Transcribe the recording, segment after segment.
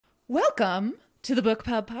Welcome to the Book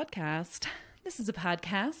Pub Podcast. This is a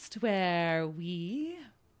podcast where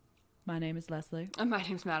my name is Leslie. And my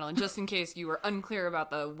name's Madeline, just in case you were unclear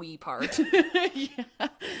about the we part.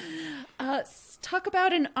 Talk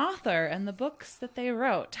about an author and the books that they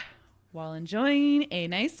wrote while enjoying a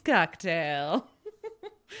nice cocktail.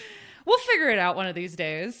 We'll figure it out one of these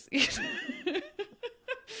days.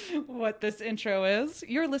 What this intro is.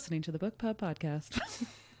 You're listening to the Book Pub Podcast.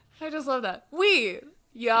 I just love that.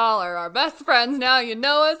 Y'all are our best friends now. You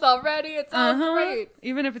know us already. It's all great.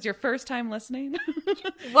 Even if it's your first time listening,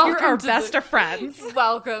 Welcome you're our best of friends.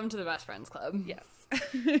 Welcome to the Best Friends Club. Yes.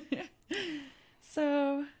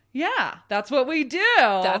 So, yeah, that's what we do.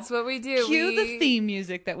 That's what we do. Cue the theme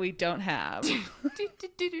music that we don't have.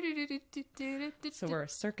 So we're a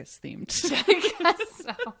circus themed. I guess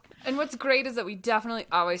so. And what's great is that we definitely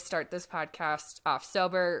always start this podcast off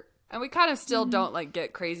sober. And we kind of still don't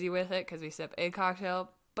get crazy with it because we sip a cocktail,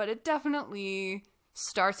 but it definitely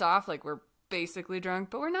starts off like we're basically drunk,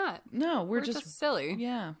 but we're not. No, we're just silly.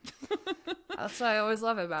 Yeah. That's what I always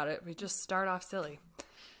love about it. We just start off silly.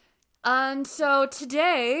 And so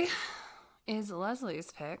today is Leslie's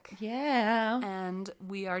pick. Yeah. And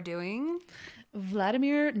we are doing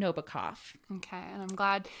Vladimir Nabokov. Okay, and I'm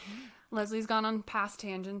glad Leslie's gone on past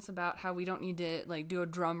tangents about how we don't need to do a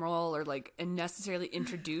drum roll or necessarily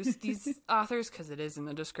introduce these authors because it is in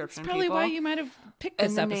the description. That's probably why you might have picked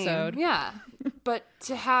this episode. Name. Yeah, but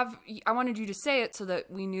I wanted you to say it so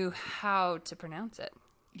that we knew how to pronounce it.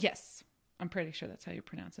 Yes, I'm pretty sure that's how you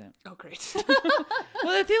pronounce it. Oh, great.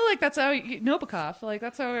 Well, I feel like that's how Nabokov.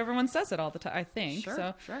 That's how everyone says it all the time. I think.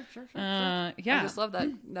 Sure. Yeah. I just love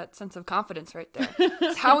that sense of confidence right there.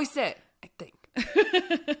 It's how we say it, I think.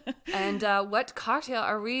 And what cocktail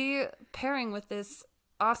are we pairing with this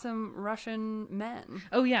awesome Russian man?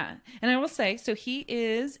 Oh, yeah. And I will say, so he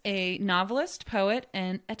is a novelist, poet,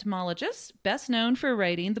 and entomologist, best known for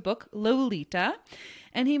writing the book Lolita.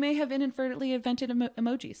 And he may have inadvertently invented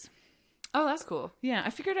emojis. Oh, that's cool. Yeah, I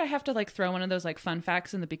figured I have to throw one of those fun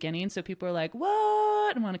facts in the beginning so people are like,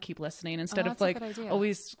 what? And want to keep listening instead of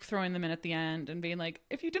always throwing them in at the end and being like,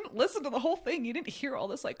 if you didn't listen to the whole thing, you didn't hear all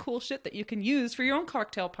this cool shit that you can use for your own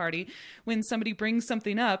cocktail party when somebody brings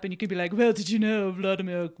something up and you can be like, well, did you know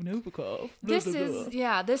Vladimir Nabokov? This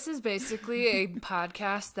is basically a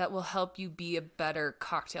podcast that will help you be a better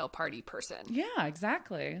cocktail party person. Yeah,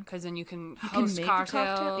 exactly. Because then you can host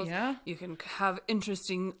cocktails. Yeah. You can have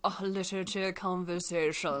interesting literature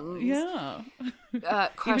conversations. Yeah.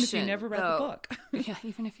 Question, even if you never read the book. Yeah,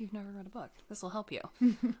 even if you've never read a book. This will help you.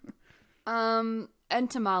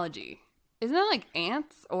 Entomology. Isn't that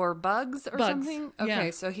ants or bugs or something? Okay,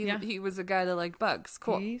 yeah. so he was a guy that liked bugs.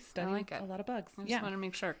 Cool. He studied a lot of bugs. I just want to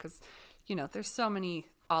make sure because, there's so many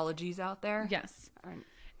ologies out there. Yes.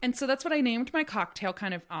 And so that's what I named my cocktail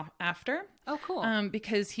kind of after. Oh, cool.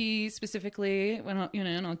 Because he specifically,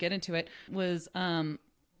 and I'll get into it, was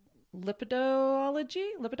lipidology,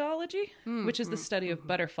 which is the study of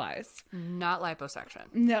butterflies. Not liposuction.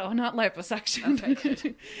 No, not liposuction.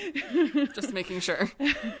 Okay, good. Just making sure.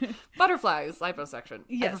 Butterflies, liposuction.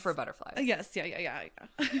 Yes. I prefer butterflies. Yes, yeah.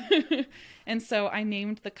 And so I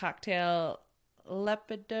named the cocktail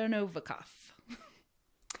LedroNabokov.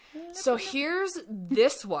 So here's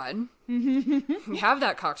this one. We have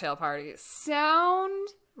that cocktail party. Sound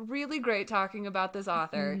really great talking about this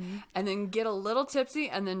author, and then get a little tipsy,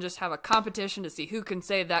 and then just have a competition to see who can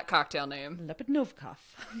say that cocktail name. LedroNabokov.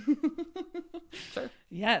 Sure.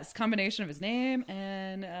 Yes, combination of his name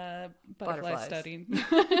and butterfly studying.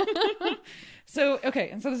 So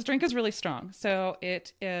this drink is really strong. So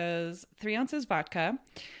it is 3 ounces vodka,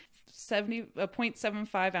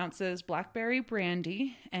 0.75 ounces blackberry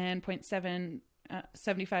brandy, and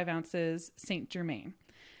 0.75 ounces Saint Germain.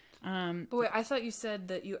 But wait, I thought you said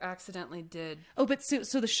that you accidentally did. Oh, but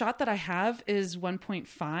so the shot that I have is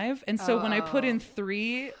 1.5, and so when I put in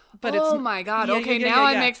 3, but it's my god, okay,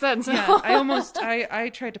 now it makes sense. Yeah,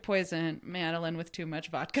 I tried to poison Madeline with too much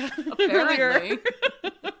vodka earlier.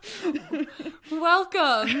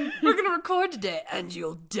 Welcome. We're gonna record today, and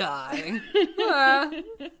you'll die.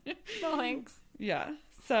 No thanks. Yeah.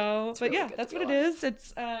 So, it's really that's what it is.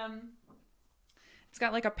 It's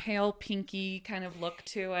got a pale pinky kind of look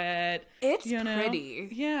to it. It's pretty.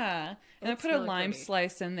 Yeah. And I put really a lime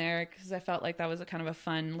slice in there because I felt like that was a kind of a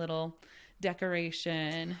fun little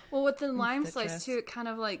decoration. Well, with the lime slice too, it kind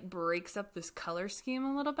of breaks up this color scheme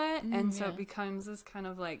a little bit. And so it becomes this kind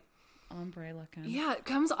of ombre looking. Yeah, it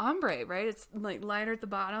comes ombre, right? It's like lighter at the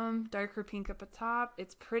bottom, darker pink up at top.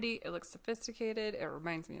 It's pretty. It looks sophisticated. It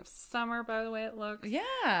reminds me of summer by the way it looks.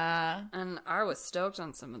 Yeah. And I was stoked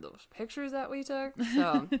on some of those pictures that we took.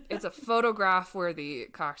 So it's a photograph worthy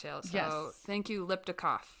cocktail. So yes. Thank you,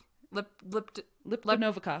 LedroNabokov.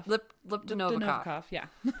 LedroNabokov. LedroNabokov. Yeah.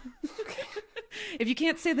 If you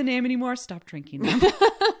can't say the name anymore, stop drinking them.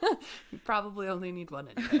 You probably only need one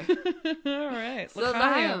anyway. All right. So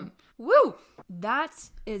that, woo! That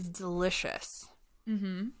is delicious.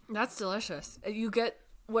 Mm-hmm. That's delicious. You get,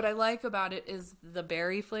 what I like about it is the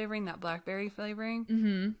berry flavoring, that blackberry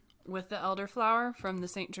flavoring, with the elderflower from the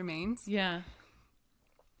St. Germain's. Yeah.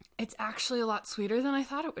 It's actually a lot sweeter than I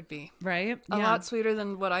thought it would be. Right? A lot sweeter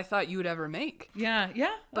than what I thought you would ever make. Yeah,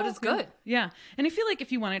 yeah. But it's good. Yeah. And I feel like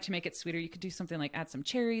if you wanted to make it sweeter, you could do something like add some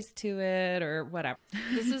cherries to it or whatever.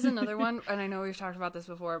 This is another one, and I know we've talked about this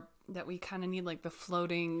before, that we kind of need like the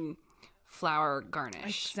floating flower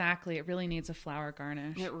garnish. Exactly. It really needs a flower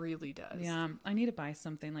garnish. It really does. Yeah. I need to buy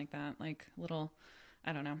something like that. Like little,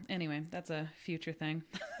 I don't know. Anyway, that's a future thing.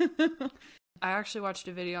 I actually watched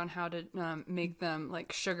a video on how to make them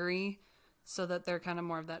like sugary so that they're kind of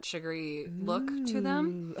more of that sugary look to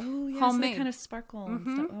them. Oh, yeah. Homemade. So they kind of sparkle and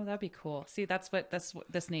stuff. Oh, that'd be cool. See, that's what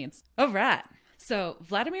this needs. All right. So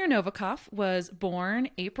Vladimir Nabokov was born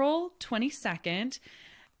April 22nd,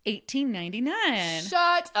 1899.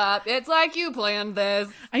 Shut up. It's like you planned this.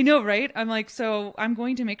 I know, right? I'm like, so I'm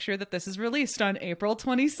going to make sure that this is released on April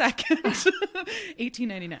 22nd,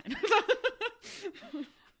 1899.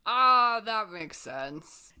 Ah, that makes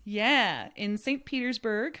sense. Yeah, in St.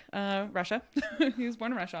 Petersburg, Russia. He was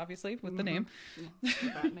born in Russia, obviously, with the name.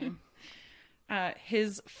 Yeah, that name.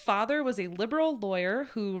 His father was a liberal lawyer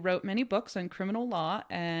who wrote many books on criminal law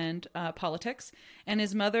and politics, and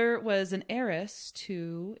his mother was an heiress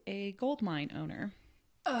to a gold mine owner.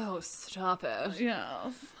 Oh, stop it.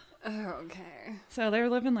 Yes. Okay. So they're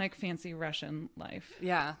living like fancy Russian life.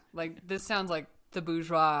 Yeah, like this sounds like the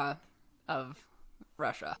bourgeois of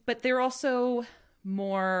Russia. But they're also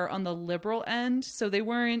more on the liberal end, so they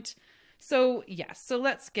weren't. So yes, so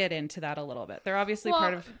let's get into that a little bit. They're obviously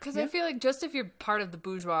part of, because I feel like just if you're part of the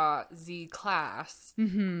bourgeoisie class,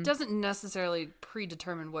 doesn't necessarily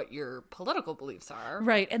predetermine what your political beliefs are,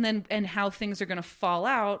 right? And how things are going to fall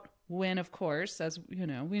out when, of course, as you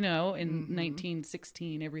know, we know in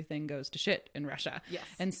 1916 everything goes to shit in Russia. Yes,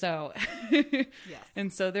 and so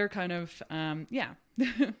and so they're kind of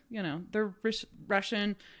you know, they're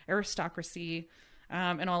Russian aristocracy.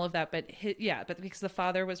 And all of that, but because the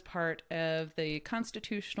father was part of the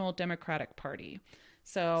Constitutional Democratic Party,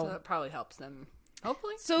 so that probably helps them.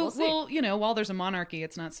 Hopefully, so well, you know, while there's a monarchy,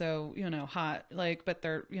 it's not so hot. Like, but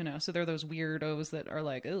they're so they're those weirdos that are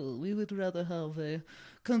like, oh, we would rather have a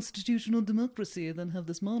constitutional democracy than have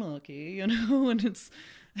this monarchy, and it's.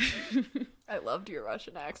 I loved your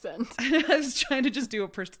Russian accent. I was trying to just do a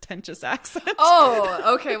pretentious accent.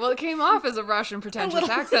 Oh, okay. Well, it came off as a Russian pretentious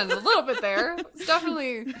accent a little bit there. It's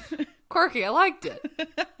definitely quirky. I liked it.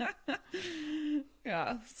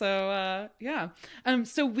 Yeah. So,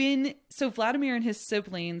 So Vladimir and his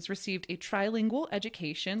siblings received a trilingual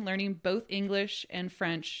education, learning both English and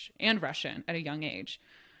French and Russian at a young age.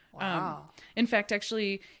 Wow. In fact,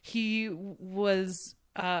 actually, he was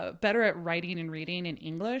better at writing and reading in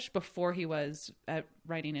English before he was at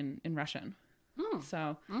writing in Russian.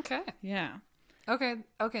 So okay, yeah, okay,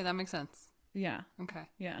 that makes sense. Yeah, okay,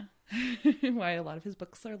 yeah. Why a lot of his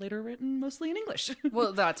books are later written mostly in English.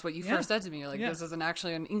 Well, that's what you first said to me. You're like, this isn't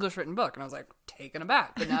actually an English written book, and I was like, taken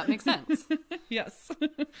aback, but now it makes sense. Yes.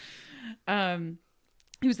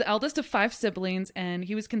 He was the eldest of 5 siblings, and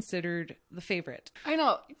he was considered the favorite. I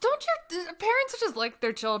know. Don't your parents just like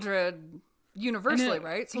their children universally,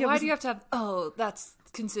 right? So why do you have to have, that's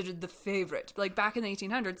considered the favorite? Like back in the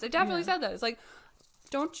 1800s, they definitely said that. It's like,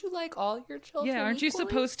 don't you like all your children aren't you equally?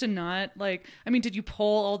 supposed to not, like, I mean, did you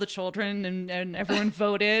poll all the children and everyone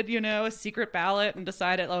voted, a secret ballot and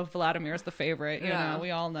decided, Vladimir's the favorite, you know,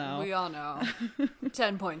 we all know. We all know.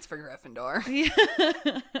 10 points for Gryffindor.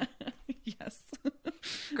 Yeah. Yes.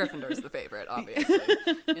 Gryffindor's the favorite, obviously,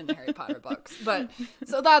 in the Harry Potter books. But,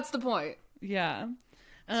 so that's the point. Yeah.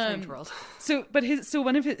 Strange world. So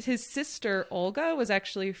one of his sister, Olga, was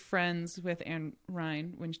actually friends with Anne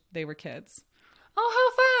Ryan when they were kids.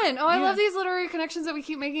 Oh, how fun! Oh, I love these literary connections that we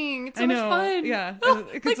keep making. It's so much fun. Yeah.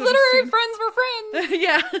 Like literary friends were friends.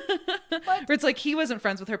 Yeah. Or it's like he wasn't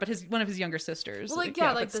friends with her, but one of his younger sisters. Well, like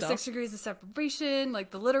the 6 degrees of separation,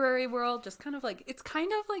 like the literary world, just kind of like, it's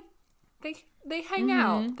kind of like they hang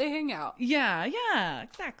out. They hang out. Yeah,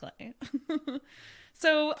 exactly.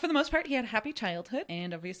 So for the most part, he had a happy childhood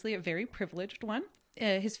and obviously a very privileged one.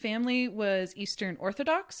 His family was Eastern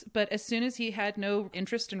Orthodox, but as soon as he had no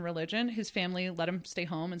interest in religion, his family let him stay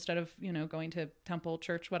home instead of, going to temple,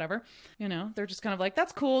 church, whatever. They're just kind of like,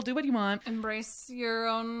 that's cool. Do what you want. Embrace your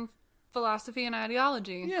own philosophy and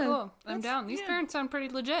ideology. Yeah, cool. I'm down. These parents sound pretty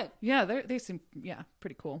legit. Yeah, they seem,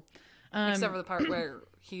 pretty cool. Except for the part where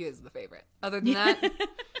he is the favorite. Other than that...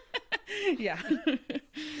 Yeah.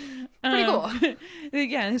 Pretty cool.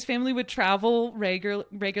 Yeah, his family would travel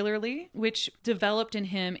regularly, which developed in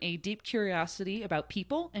him a deep curiosity about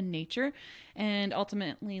people and nature, and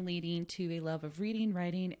ultimately leading to a love of reading,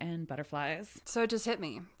 writing, and butterflies. So it just hit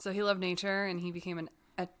me. So he loved nature, and he became an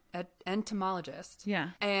entomologist. Yeah.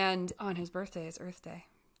 And on his birthday is Earth Day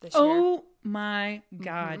this year. Oh my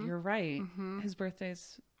God, you're right. Mm-hmm. His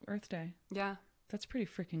birthday's Earth Day. Yeah. That's pretty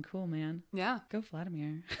freaking cool, man. Yeah. Go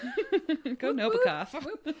Vladimir. Go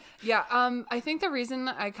Nabokov. Yeah. I think the reason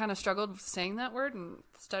I kind of struggled with saying that word and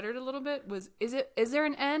stuttered a little bit was, is there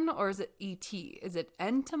an N or is it E-T? Is it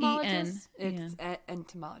entomologist? It's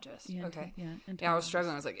entomologist. Yeah, okay. Yeah. Yeah, I was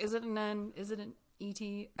struggling. I was like, is it an N? Is it an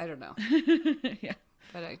E-T? I don't know. Yeah.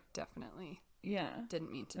 But I definitely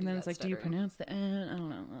didn't mean to and do then it's like, stuttering. do you pronounce the N? I don't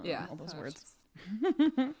know. All those words.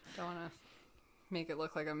 Don't want to make it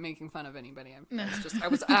look like I'm making fun of anybody. I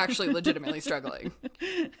was actually legitimately struggling.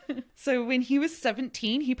 So when he was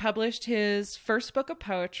 17, he published his first book of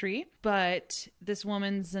poetry, but this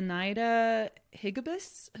woman, Zenaida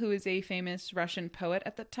Higibis, who is a famous Russian poet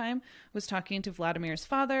at that time, was talking to Vladimir's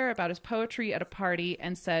father about his poetry at a party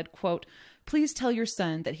and said, quote, "Please tell your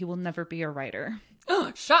son that he will never be a writer."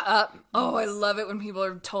 Oh, shut up. Oh, I love it when people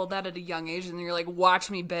are told that at a young age and you're like,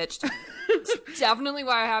 watch me, bitch. It's definitely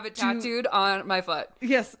why I have it tattooed on my foot.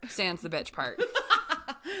 Yes. Sans the bitch part.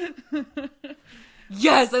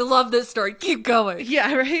 Yes, I love this story. Keep going.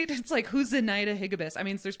 Yeah, right? It's like, who's Zenaida Higibis? I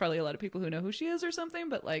mean, there's probably a lot of people who know who she is or something,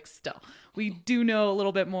 but like, still. We do know a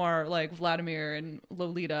little bit more, like Vladimir and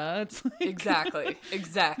Lolita. It's like...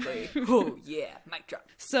 Exactly. Oh, yeah. Mic drop.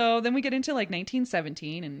 So then we get into like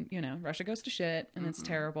 1917 and, Russia goes to shit and it's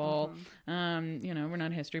terrible. We're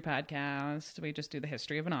not a history podcast. We just do the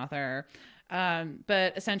history of an author.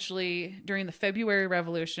 But essentially, during the February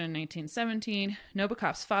Revolution, 1917,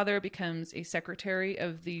 Nabokov's father becomes a secretary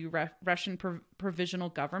of the Russian provisional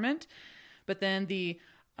government. But then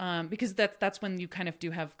because that's when you kind of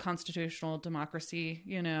do have constitutional democracy,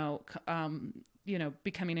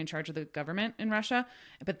 becoming in charge of the government in Russia.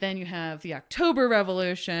 But then you have the October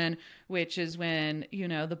Revolution, which is when,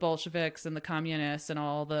 the Bolsheviks and the communists and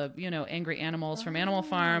all the, angry animals from Animal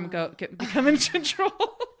Farm become in control.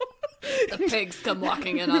 The pigs come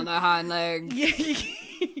walking in on their hind legs.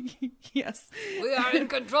 Yes. We are in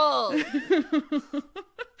control.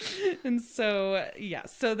 And so,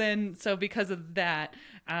 so because of that,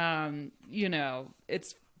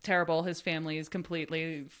 it's terrible. His family is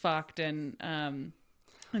completely fucked and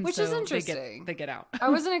which so is interesting. They get out. I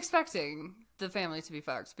wasn't expecting the family to be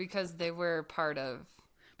fucked because they were part of...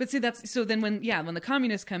 But see, then when the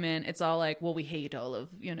communists come in, it's all like, well, we hate all of,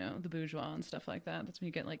 the bourgeois and stuff like that. That's when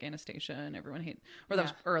you get like Anastasia and everyone that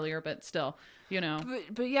was earlier, but still,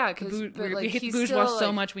 But yeah, because we hate the bourgeois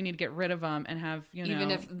so much, we need to get rid of them and have, even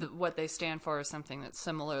if what they stand for is something that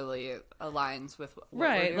similarly aligns with what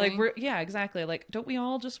right. we're doing. Like exactly. Like, don't we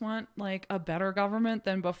all just want like a better government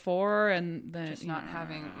than before and then just not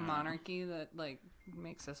having monarchy that like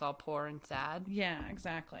makes us all poor and sad? Yeah,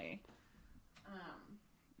 exactly.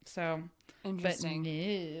 So interesting.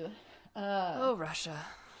 But no. Russia.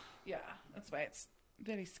 Yeah, that's why it's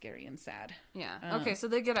very scary and sad. Yeah. Okay, so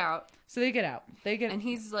they get out. And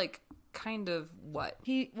he's like kind of what?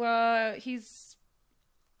 He's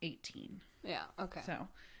 18. Yeah. Okay. So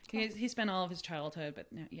he spent all of his childhood, but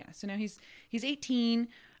so now he's 18,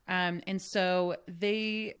 and so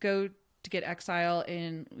they go to get exile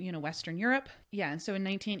in, Western Europe. Yeah. And so in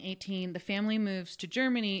 1918, the family moves to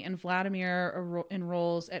Germany and Vladimir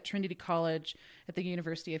enrolls at Trinity College at the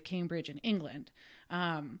University of Cambridge in England.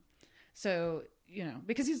 So,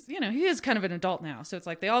 because he's, he is kind of an adult now. So it's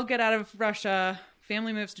like they all get out of Russia.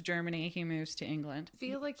 Family moves to Germany. He moves to England. I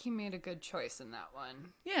feel like he made a good choice in that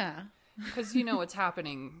one. Yeah. Because what's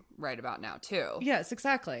happening right about now, too. Yes,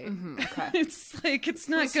 exactly. Mm-hmm, okay. It's like, it's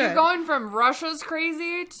not so good. You're going from Russia's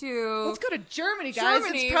crazy to... Let's go to Germany, guys.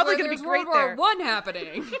 It's probably going to be great World War I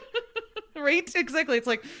happening. Right? Exactly. It's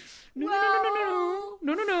like, no,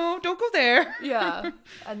 don't go there. Yeah.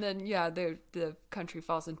 And then, the country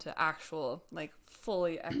falls into actual, like,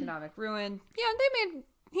 fully economic ruin. Yeah,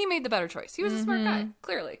 he made the better choice. He was a smart guy,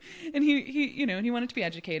 clearly. And he wanted to be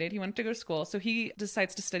educated. He wanted to go to school. So he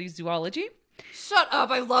decides to study zoology. Shut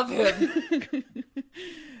up. I love him.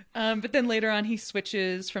 But then later on, he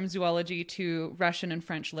switches from zoology to Russian and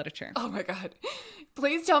French literature. Oh my God.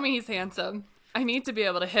 Please tell me he's handsome. I need to be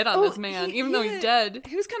able to hit on this man, even though he's dead.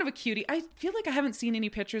 He was kind of a cutie. I feel like I haven't seen any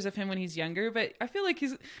pictures of him when he's younger, but I feel like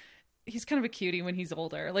he's kind of a cutie when he's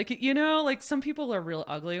older. Like, you know, like some people are real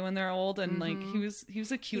ugly when they're old, and like he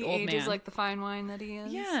was a cute old man. He ages like the fine wine that he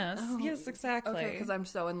is. Yes, yes, exactly. Okay, because I'm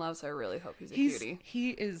so in love, so I really hope he's a cutie.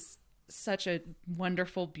 He is such a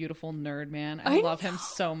wonderful, beautiful nerd, man. I love him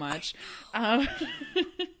so much. I'm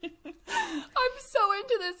so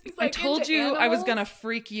into this. He's like, I told you animals. I was gonna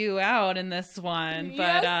freak you out in this one,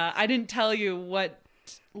 but I didn't tell you what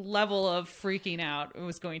level of freaking out it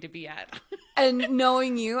was going to be at. And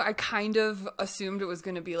knowing you, I kind of assumed it was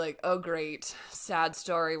going to be like a great sad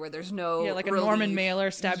story where there's no like a relief. Norman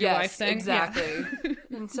Mailer stab your wife thing. Exactly. Yeah.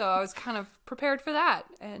 And so I was kind of prepared for that,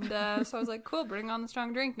 and so I was like, cool, bring on the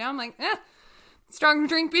strong drink. Now I'm like, strong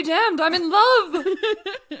drink be damned, I'm in love.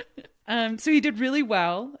 So he did really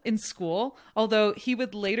well in school, although he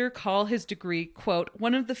would later call his degree, quote,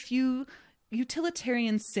 one of the few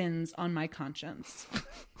utilitarian sins on my conscience.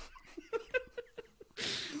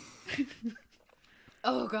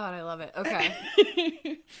 Oh God, I love it. Okay.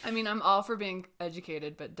 I mean, I'm all for being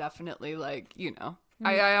educated, but definitely like, you know,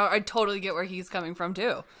 I totally get where he's coming from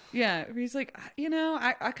too. Yeah. He's like, you know,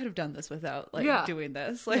 I could have done this without like doing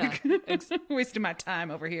this. Like wasting my time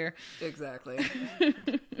over here. Exactly.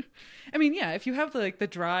 I mean, yeah, if you have like the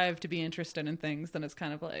drive to be interested in things, then it's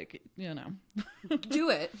kind of like, you know, do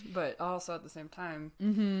it, but also at the same time,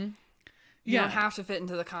 you don't have to fit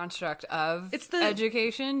into the construct of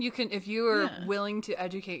education. You can, if you are willing to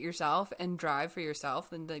educate yourself and drive for yourself,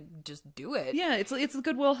 then just do it. Yeah, it's a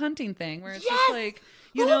Goodwill Hunting thing where it's just like,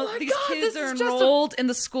 you know, these kids are enrolled in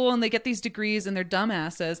the school and they get these degrees and they're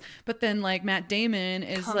dumbasses. But then like Matt Damon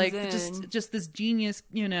is like just this genius,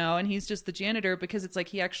 you know, and he's just the janitor because it's like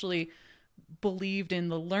he actually believed in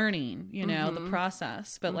the learning, you know, the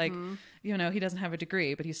process. But like, you know, he doesn't have a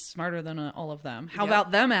degree, but he's smarter than all of them. How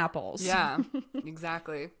about them apples? Yeah,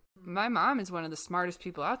 exactly. My mom is one of the smartest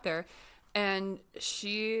people out there, and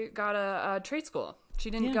she got a trade school. She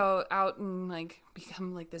didn't go out and like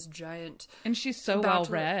become like this giant. And she's so well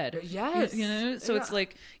read. Yes. You know, so it's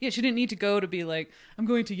like, she didn't need to go to be like, I'm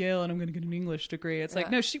going to Yale and I'm going to get an English degree. It's like,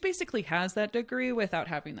 no, she basically has that degree without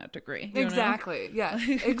having that degree. Exactly. Yes,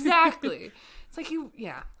 exactly. It's like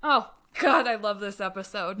oh God, I love this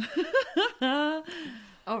episode.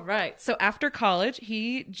 All right. So after college,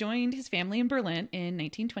 he joined his family in Berlin in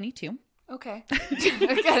 1922. Okay.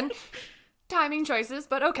 Again, timing choices,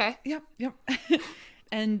 but okay. Yep.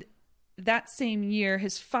 And that same year,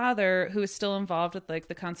 his father, who is still involved with like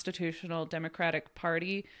the Constitutional Democratic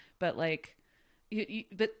Party, but like,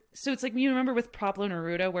 so it's like, you remember with Pablo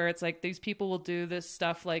Neruda, where it's like these people will do this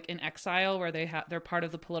stuff like in exile, where they're part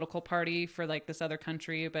of the political party for like this other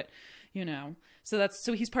country, but you know, so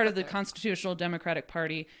he's part of the Constitutional Democratic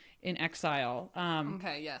Party in exile.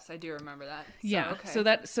 Okay, yes, I do remember that. So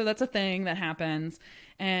that's a thing that happens,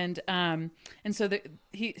 and so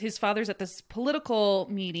his father's at this political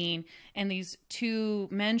meeting, and these two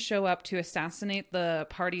men show up to assassinate the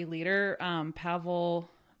party leader, Pavel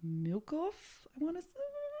Milkov. I want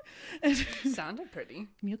to say sounded pretty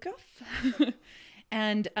Milkov.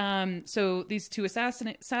 And so these two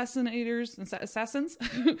assassins,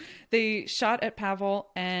 they shot at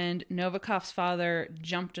Pavel, and Nabokov's father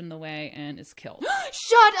jumped in the way and is killed.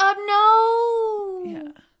 Shut up! No. Yeah.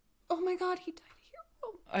 Oh my God, he died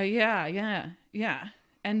a hero. Yeah.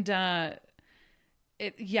 And and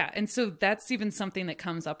so that's even something that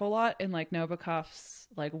comes up a lot in like Nabokov's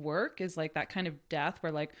like work, is like that kind of death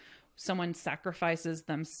where like someone sacrifices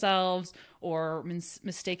themselves or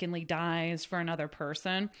mistakenly dies for another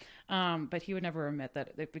person. But he would never admit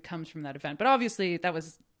that it comes from that event. But obviously that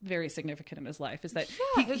was very significant in his life, is that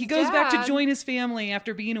he goes back to join his family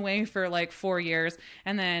after being away for like 4 years.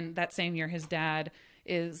 And then that same year, his dad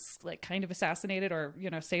is like kind of assassinated, or, you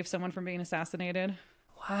know, saves someone from being assassinated.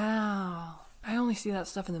 Wow. I only see that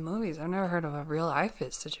stuff in the movies. I've never heard of a real life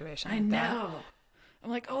situation like that. I know. I'm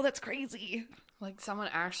like, oh, that's crazy. Like someone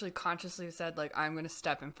actually consciously said, like, I'm going to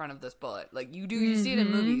step in front of this bullet. Like you see it in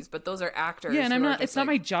movies, but those are actors. Yeah, and it's not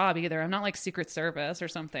my job either. I'm not like Secret Service or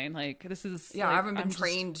something. Like this is. Yeah, like, I haven't been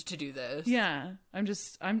trained to do this. Yeah, I'm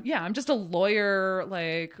just a lawyer,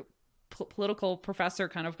 like political professor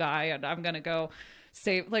kind of guy, and I'm gonna go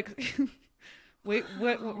save like.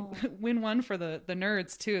 Win one for the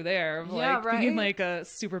nerds too. There, like being like a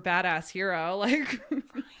super badass hero, like. Right.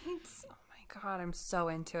 Oh my God, I'm so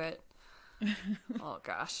into it. Oh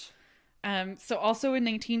gosh. So also in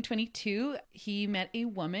 1922, he met a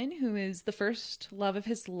woman who is the first love of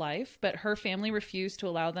his life, but her family refused to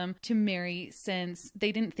allow them to marry since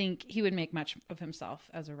they didn't think he would make much of himself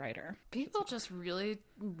as a writer. People just really,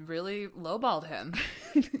 really lowballed him.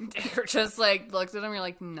 They're just like, looked at him, you're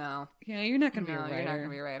like, no. Yeah, you're not going to be a writer. You're not going to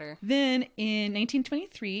be a writer. Then in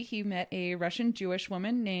 1923, he met a Russian Jewish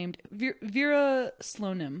woman named Vera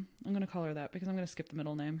Slonim. I'm going to call her that because I'm going to skip the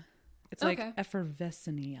middle name. It's like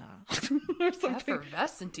effervescentia or something.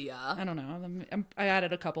 Effervescentia? I don't know. I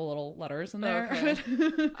added a couple little letters in there. Okay.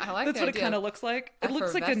 I like That's what it kind of looks like. It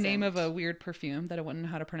looks like a name of a weird perfume that I wouldn't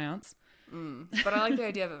know how to pronounce. But I like the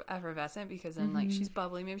idea of effervescent because then like she's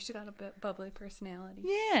bubbly. Maybe she's got a bit bubbly personality.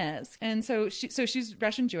 Yes. And so she's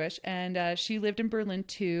Russian Jewish, and she lived in Berlin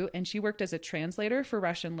too, and she worked as a translator for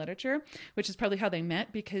Russian literature, which is probably how they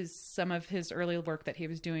met because some of his early work that he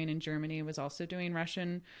was doing in Germany was also doing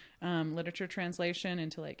Russian literature translation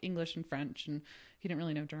into like English and French, and he didn't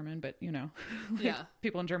really know German, but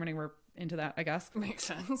people in Germany were into that, I guess. Makes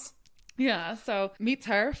sense. Yeah, so meets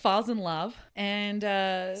her, falls in love, and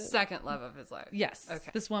second love of his life. Yes.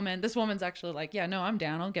 Okay. This woman's actually like, yeah, no, I'm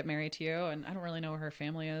down. I'll get married to you, and I don't really know where her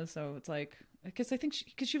family is, so it's like, because I think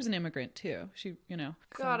because she was an immigrant too. She,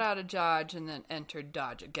 got out of Dodge and then entered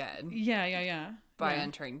Dodge again. Yeah. By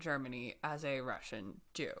entering Germany as a Russian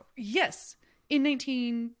Jew. Yes, in in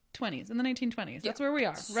the 1920s. That's where we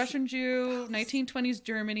are. Russian Jew, 1920s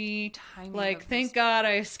Germany. Like, thank God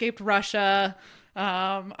I escaped Russia.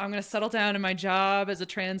 I'm going to settle down in my job as a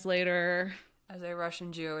translator. As a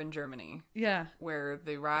Russian Jew in Germany. Yeah. Where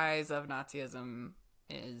the rise of Nazism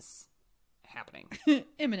is happening.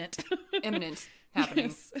 Imminent.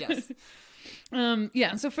 Happening. Yes.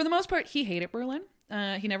 Yeah. So for the most part, he hated Berlin.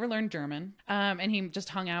 He never learned German. And he just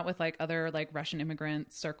hung out with like other like Russian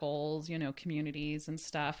immigrant circles, communities and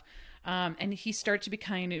stuff. And he started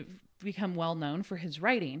to become well known for his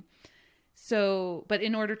writing. So, but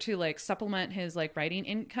in order to like supplement his like writing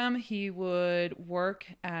income, he would work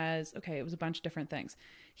it was a bunch of different things.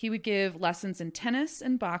 He would give lessons in tennis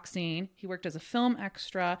and boxing. He worked as a film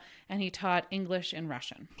extra, and he taught English and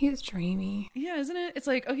Russian. He's dreamy. Yeah, isn't it? It's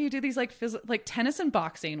like, you do these like tennis and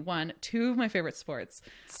boxing. Two of my favorite sports.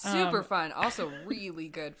 Super fun. Also really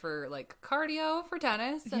good for like cardio for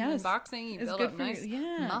tennis. And then boxing, you build up nice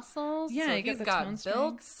muscles. Yeah, so he's got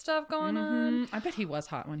build stuff going on. I bet he was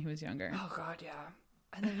hot when he was younger. Oh God, yeah.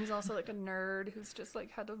 And then he's also like a nerd who's just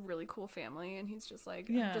like had a really cool family, and he's just like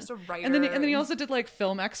just a writer. And then he also did like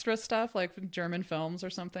film extra stuff, like German films or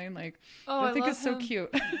something. Like, I think it's so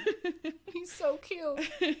cute. He's so cute.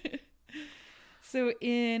 So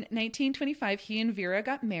in 1925, he and Vera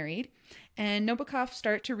got married, and Nabokov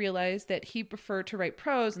started to realize that he preferred to write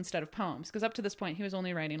prose instead of poems, because up to this point, he was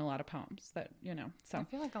only writing a lot of poems that, so. I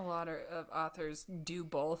feel like a lot of authors do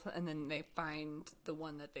both, and then they find the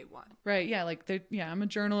one that they want. Right, yeah, like, I'm a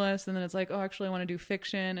journalist, and then it's like, oh, actually, I want to do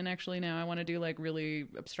fiction, and actually now I want to do, like, really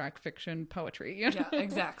abstract fiction poetry. Yeah,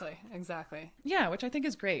 exactly. Yeah, which I think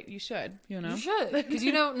is great. You should, You should, because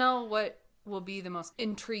you don't know what will be the most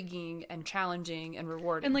intriguing and challenging and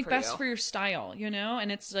rewarding and like best for your style,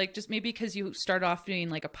 and it's like just maybe because you start off being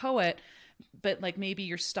like a poet, but like maybe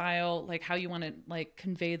your style, like how you want to like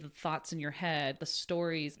convey the thoughts in your head, the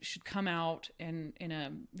stories should come out in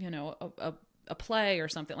a play or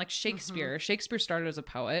something like Shakespeare. Shakespeare started as a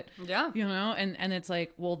poet, and it's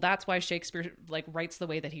like, well, that's why Shakespeare like writes the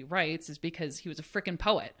way that he writes, is because he was a freaking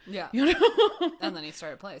poet, and then he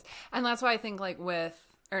started plays, and that's why I think like with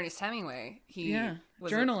Ernest Hemingway, he was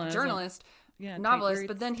a journalist, novelist,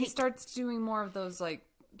 but then he starts doing more of those like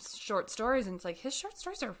short stories, and it's like his short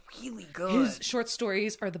stories are really good. His short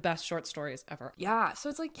stories are the best short stories ever. Yeah, so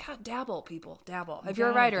it's like, dabble, people, dabble. If you're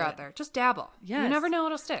a writer out there, just dabble. Yes. You never know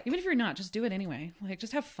what'll stick. Even if you're not, just do it anyway. Like,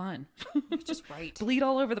 just have fun. Just write. Bleed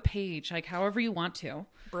all over the page, like however you want to.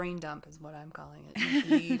 Brain dump is what I'm calling it.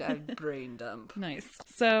 Bleed a brain dump. Nice.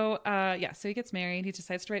 So, so he gets married. He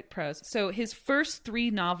decides to write prose. So his first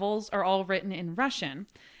 3 novels are all written in Russian,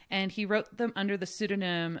 and he wrote them under the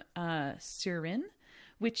pseudonym Surin,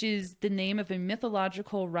 which is the name of a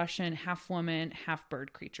mythological Russian half-woman,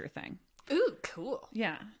 half-bird creature thing. Ooh, cool.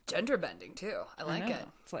 Yeah. Gender bending, too. I like it.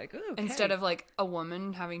 It's like, ooh, okay. Instead of, like, a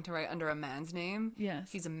woman having to write under a man's name,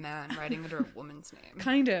 yes, he's a man writing under a woman's name.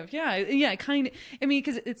 Kind of. Yeah. Yeah, kind of. I mean,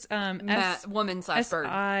 because it's woman / bird.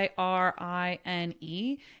 Sirine.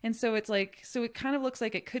 And so it's like, so it kind of looks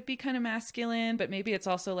like it could be kind of masculine, but maybe it's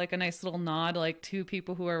also like a nice little nod, like to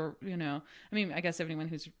people who are, I mean, I guess anyone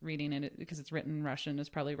who's reading it, because it's written in Russian, is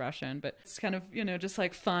probably Russian, but it's kind of, just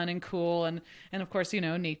like fun and cool. And of course,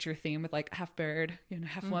 nature theme with of like half bird,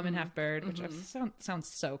 half woman, half bird, which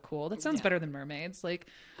sounds so cool. That sounds better than mermaids, like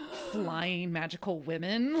flying magical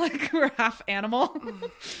women, like who are half animal.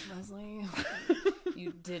 Leslie,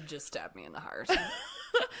 you did just stab me in the heart.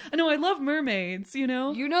 I know, I love mermaids, You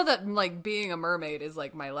know that, like, being a mermaid is,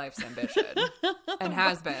 like, my life's ambition. And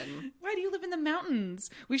has been. Why do you live in the mountains?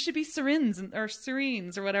 We should be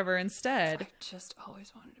Serenes or whatever instead. I just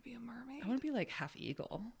always wanted to be a mermaid. I want to be, like, half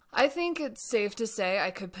eagle. I think it's safe to say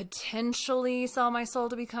I could potentially sell my soul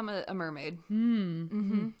to become a mermaid.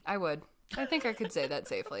 I would. I think I could say that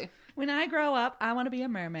safely. When I grow up, I want to be a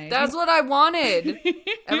mermaid. That's what I wanted.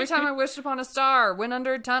 Every time I wished upon a star, went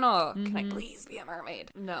under a tunnel. Can I please be a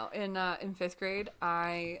mermaid? No. In 5th grade,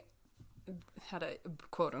 I had a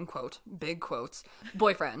quote unquote, big quotes,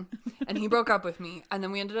 boyfriend. And he broke up with me. And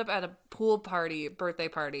then we ended up at a pool party, birthday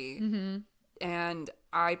party. And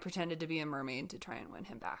I pretended to be a mermaid to try and win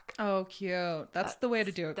him back. Oh, cute. That's the way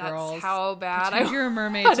to do it, girls. That's how bad Pretend you're a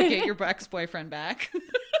mermaid to get your ex-boyfriend back.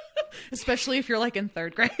 Especially if you're like in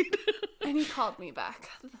 3rd grade. And he called me back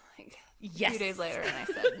like a few days later and I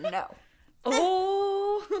said no.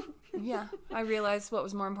 Oh. Yeah. I realized what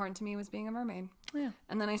was more important to me was being a mermaid. Yeah.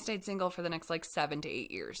 And then I stayed single for the next like 7 to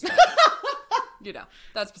 8 years.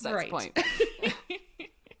 That's besides the point.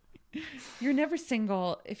 You're never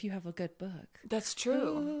single if you have a good book. That's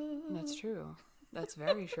true. That's true. That's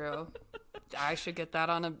very true. I should get that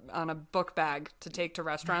on a book bag to take to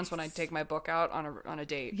restaurants when I take my book out on a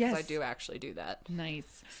date. Yes, I do actually do that.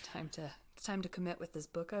 Nice. It's time to commit with this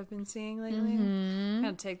book I've been seeing lately. I'm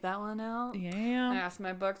gonna take that one out. Yeah. I asked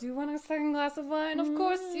my book, "Do you want a second glass of wine?" Of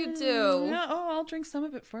course you do. Yeah. Oh, I'll drink some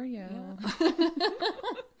of it for you. Yeah.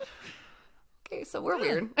 Okay, so we're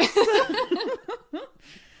weird.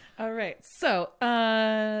 All right. So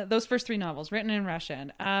those first 3 novels written in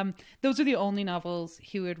Russian, those are the only novels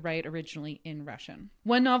he would write originally in Russian.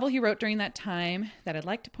 One novel he wrote during that time that I'd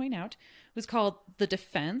like to point out was called The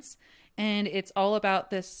Defense. And it's all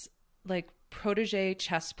about this like protege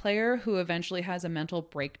chess player who eventually has a mental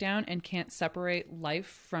breakdown and can't separate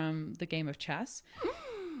life from the game of chess.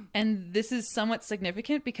 And this is somewhat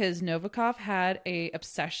significant because Nabokov had a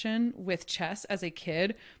obsession with chess as a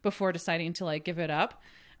kid before deciding to like give it up.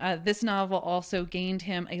 This novel also gained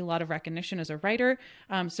him a lot of recognition as a writer.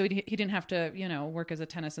 So he didn't have to, work as a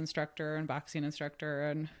tennis instructor and boxing instructor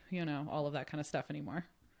and, all of that kind of stuff anymore.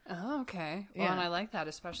 Oh, okay. Well, Yeah. and I like that,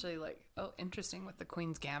 especially interesting with the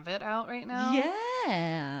Queen's Gambit out right now.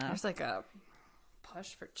 Yeah. There's like a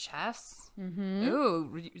push for chess.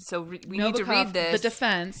 Ooh, so we need to Nabokov, read this. The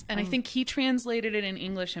Defense, and I think he translated it in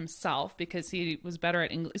English himself because he was better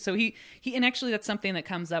at English. So he and actually that's something that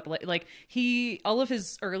comes up like all of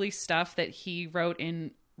his early stuff that he wrote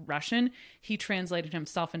in Russian, he translated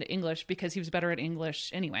himself into English because he was better at English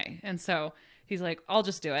anyway. And so he's like, I'll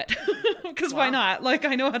just do it because why not? Like,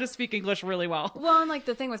 I know how to speak English really well. Well, and like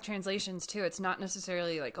the thing with translations too, it's not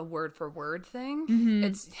necessarily like a word for word thing.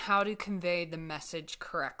 It's how to convey the message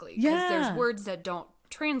correctly. Because there's words that don't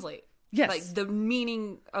translate. Yes. Like the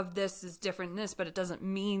meaning of this is different than this, but it doesn't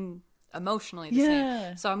mean emotionally the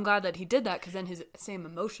same. So I'm glad that he did that because then his same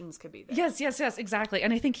emotions could be there. Yes, exactly.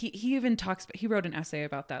 And I think he even he wrote an essay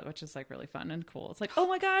about that, which is like really fun and cool. It's like, oh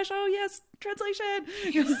my gosh, oh yes, translation.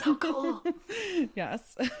 You're so cool.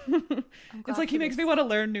 Yes. It's like he makes me want to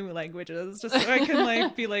learn new languages just so I can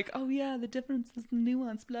like be like, oh yeah, the difference is the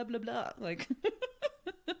nuance, blah, blah, blah. Like,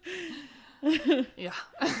 yeah.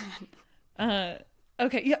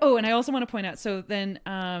 Okay. Yeah. Oh, and I also want to point out, so then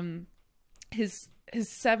his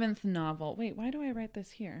 7th novel. Wait, why do I write this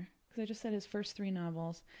here? Because I just said his first 3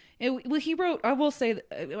 novels. He wrote, I will say,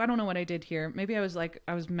 I don't know what I did here. Maybe I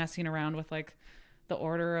was messing around with like the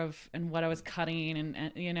order of and what I was cutting and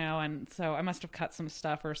and so I must have cut some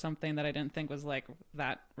stuff or something that I didn't think was like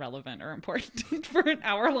that relevant or important for an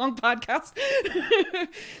hour-long podcast.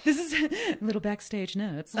 This is little backstage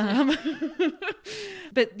notes.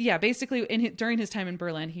 But yeah, basically during his time in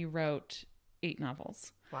Berlin, he wrote 8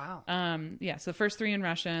 novels. Wow. So the first 3 in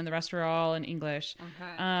Russian, the rest were all in English.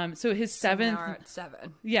 Okay. So his 7th. So now we're at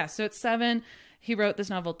 7. Yeah. So at 7, he wrote this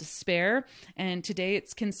novel, Despair. And today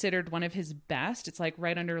it's considered one of his best. It's like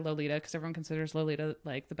right under Lolita because everyone considers Lolita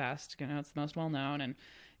like the best. It's the most well known and,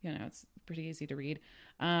 it's pretty easy to read.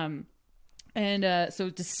 So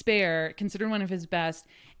Despair, considered one of his best,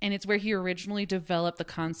 and it's where he originally developed the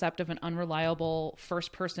concept of an unreliable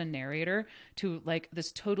first-person narrator to like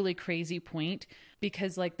this totally crazy point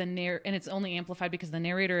because like and it's only amplified because the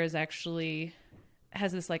narrator is actually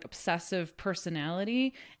has this like obsessive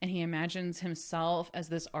personality, and he imagines himself as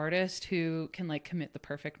this artist who can like commit the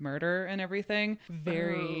perfect murder and everything.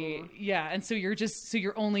 Very, yeah. And so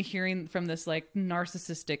you're only hearing from this like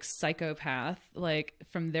narcissistic psychopath, like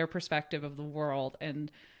from their perspective of the world. And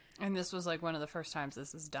this was like one of the first times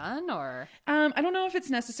this is done, or? I don't know if it's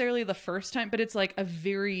necessarily the first time, but it's like a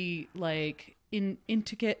very like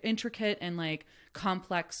intricate and like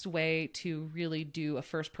complex way to really do a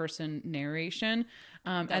first person narration,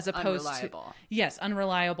 as opposed unreliable. To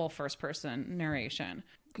unreliable first person narration.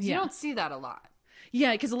 Because you don't see that a lot.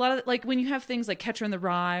 Yeah, because a lot of like when you have things like Catcher in the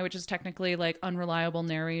Rye, which is technically like unreliable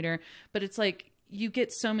narrator, but it's like you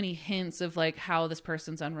get so many hints of like how this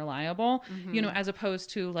person's unreliable, you know, as opposed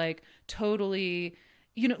to like totally,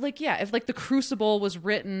 you know, like, yeah, if like The Crucible was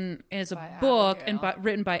written as a book and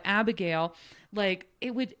written by Abigail, like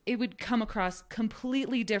it would come across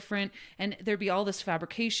completely different, and there'd be all this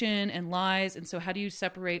fabrication and lies. And so how do you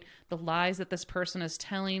separate the lies that this person is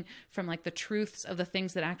telling from like the truths of the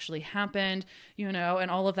things that actually happened, you know, and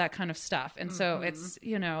all of that kind of stuff. And so it's,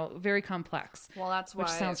 you know, very complex. Well, that's why,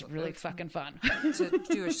 which sounds really fucking fun. To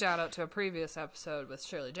do a shout out to a previous episode with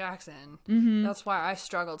Shirley Jackson, that's why I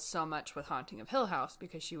struggled so much with Haunting of Hill House,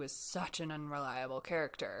 because she was such an unreliable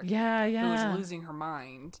character. Yeah. Who was losing her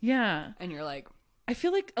mind. Yeah. And you're like, I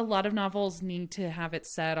feel like a lot of novels need to have it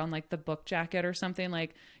said on like the book jacket or something,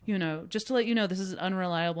 like, you know, just to let you know this is an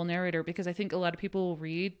unreliable narrator, because I think a lot of people will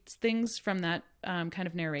read things from that kind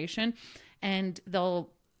of narration and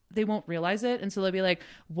they won't realize it. And so they'll be like,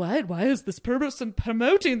 what? Why is this person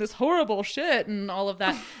promoting this horrible shit and all of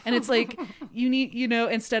that? And it's like, you need, you know,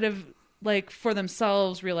 instead of like for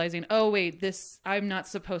themselves realizing, oh wait, I'm not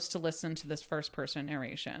supposed to listen to this first person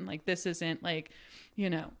narration. Like this isn't like, you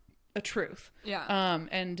know, a truth. Yeah.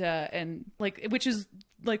 And like, which is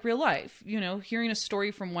like real life, you know, hearing a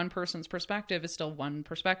story from one person's perspective is still one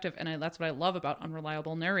perspective. And that's what I love about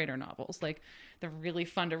unreliable narrator novels. Like they're really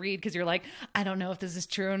fun to read because you're like, I don't know if this is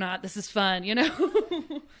true or not. This is fun, you know?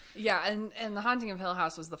 Yeah. And The Haunting of Hill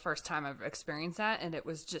House was the first time I've experienced that. And it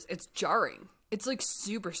was just, it's jarring. It's like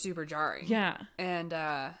super, super jarring. Yeah. And,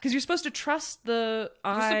 because you're supposed to trust the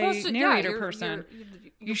narrator person.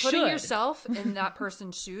 You're putting yourself in that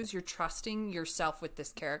person's shoes. You're trusting yourself with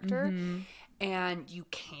this character. And you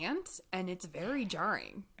can't, and it's very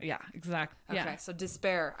jarring. Yeah, exactly. Okay, so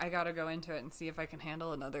Despair. I gotta go into it and see if I can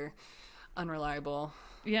handle another unreliable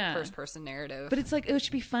first-person narrative. But it's like, it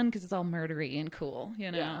should be fun because it's all murdery and cool,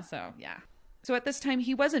 you know? Yeah. So, yeah. So at this time,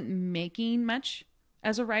 he wasn't making much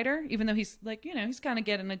as a writer, even though he's like, you know, he's kind of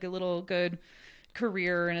getting a good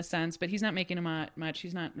career in a sense, but he's not making much.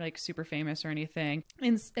 He's not like super famous or anything.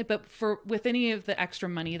 But with any of the extra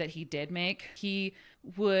money that he did make, he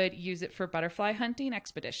would use it for butterfly hunting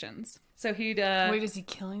expeditions. So he'd wait, is he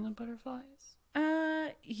killing the butterflies?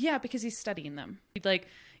 Yeah, because he's studying them. He'd like,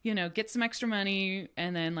 you know, get some extra money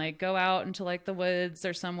and then like go out into like the woods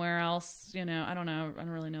or somewhere else, you know. I don't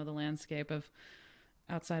really know the landscape of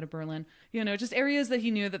outside of Berlin, you know, just areas that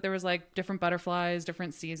he knew that there was like different butterflies,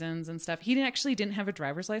 different seasons and stuff. He didn't have a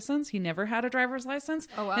driver's license. He never had a driver's license.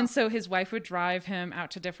 Oh, wow. And so his wife would drive him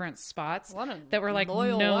out to different spots that were like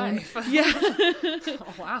loyal known. Wife. Yeah.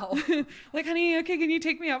 Oh, wow. Like, honey, okay, can you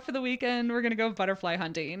take me out for the weekend? We're going to go butterfly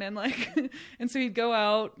hunting. And like, and so he'd go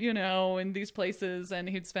out, you know, in these places and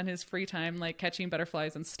he'd spend his free time like catching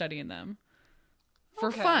butterflies and studying them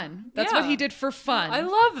for fun. That's what he did for fun. I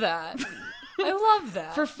love that. I love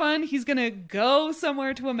that. For fun, he's going to go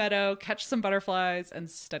somewhere to a meadow, catch some butterflies,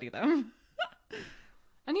 and study them.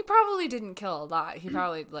 And he probably didn't kill a lot. He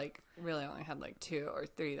probably, like, really only had, like, 2 or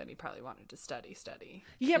 3 that he probably wanted to study.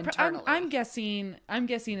 Yeah, I'm guessing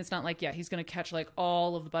it's not like, yeah, he's going to catch, like,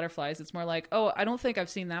 all of the butterflies. It's more like, oh, I don't think I've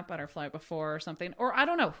seen that butterfly before or something. Or I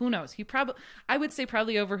don't know. Who knows? I would say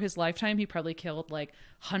probably over his lifetime, he probably killed, like,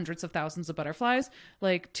 hundreds of thousands of butterflies,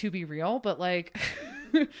 like, to be real. But, like,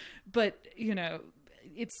 but, you know,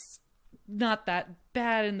 it's not that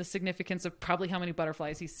bad in the significance of probably how many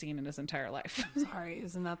butterflies he's seen in his entire life. Sorry,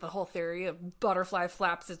 isn't that the whole theory of butterfly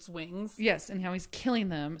flaps its wings? Yes, and how he's killing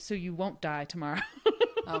them so you won't die tomorrow.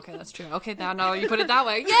 Okay, that's true. Okay, now you put it that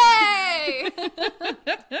way. Yay!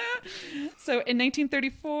 So in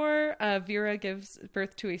 1934, Vera gives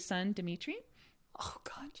birth to a son, Dmitri. Oh,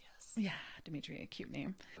 God, yes. Yeah. Dmitri, a cute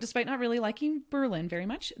name. Despite not really liking Berlin very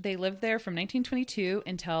much, they lived there from 1922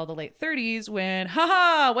 until the late 30s when,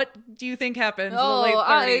 what do you think happened in the late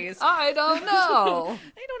 30s? I don't know.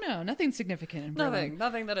 I don't know. Nothing significant in Berlin.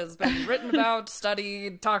 Nothing that has been written about,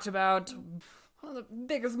 studied, talked about. One of the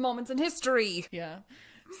biggest moments in history. Yeah.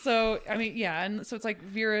 So, I mean, yeah. And so it's like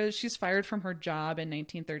Vera, she's fired from her job in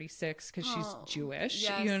 1936 because she's Jewish,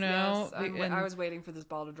 yes, you know? Yes. I was waiting for this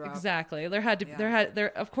ball to drop. Exactly.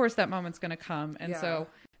 Of course that moment's going to come. And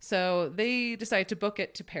so they decide to book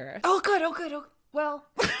it to Paris. Oh, good. Well,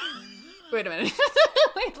 wait a minute.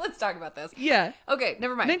 Wait, let's talk about this. Yeah. Okay,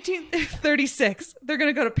 never mind. 1936. They're going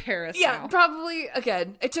to go to Paris now. Probably,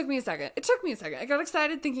 again, it took me a second. I got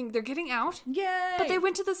excited thinking they're getting out. Yay. But they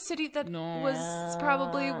went to the city that was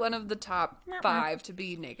probably one of the top 5 to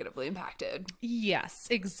be negatively impacted. Yes,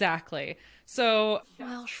 exactly. So...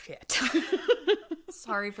 Well, shit.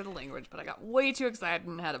 Sorry for the language, but I got way too excited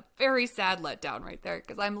and had a very sad letdown right there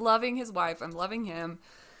because I'm loving his wife. I'm loving him.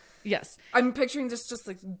 Yes. I'm picturing this just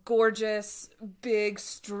like gorgeous, big,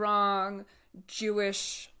 strong,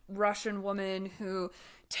 Jewish Russian woman who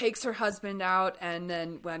takes her husband out, and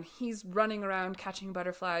then when he's running around catching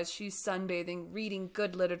butterflies, she's sunbathing, reading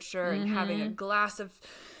good literature, and having a glass of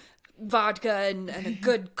vodka and a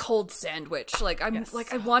good cold sandwich. Like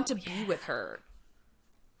I want to be with her.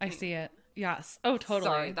 I see it. Yes. Oh, totally.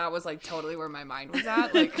 Sorry, that was like totally where my mind was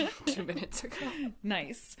at like 2 minutes ago.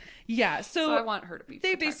 Nice. Yeah. So I want her to be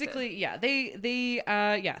They protected. basically,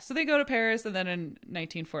 so they go to Paris, and then in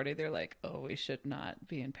 1940, they're like, oh, we should not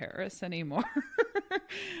be in Paris anymore.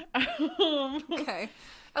 Okay.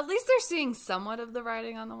 At least they're seeing somewhat of the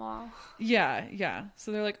writing on the wall. Yeah.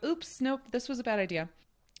 So they're like, oops, nope, this was a bad idea.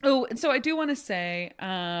 Oh, and so I do want to say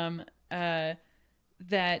that,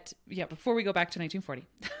 before we go back to 1940.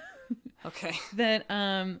 Okay.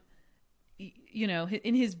 That, you know,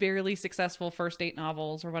 in his barely successful first 8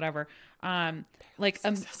 novels or whatever,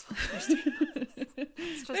 Successful first 8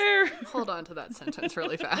 novels. Hold on to that sentence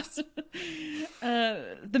really fast.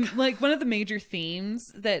 One of the major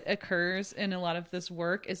themes that occurs in a lot of this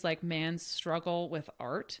work is like man's struggle with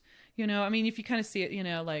art. You know, I mean, if you kind of see it, you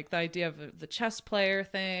know, like the idea of the chess player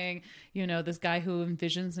thing, you know, this guy who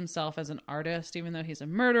envisions himself as an artist, even though he's a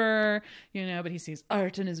murderer, you know, but he sees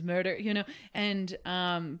art in his murder, you know, and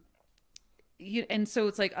so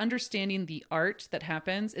it's like understanding the art that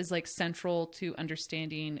happens is like central to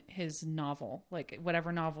understanding his novel, like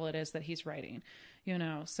whatever novel it is that he's writing, you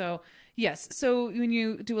know? So yes. So when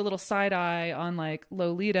you do a little side eye on like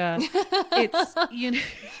Lolita, it's, you know,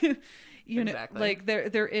 exactly. Like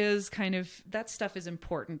there is kind of that stuff is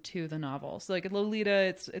important to the novel. So like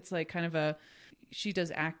Lolita, it's like kind of she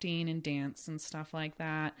does acting and dance and stuff like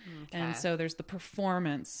that. Okay. And so there's the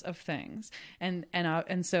performance of things and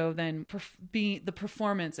so then the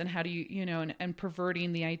performance and how do you know, and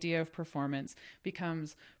perverting the idea of performance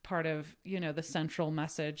becomes part of, you know, the central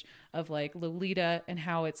message of like Lolita and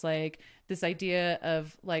how it's like this idea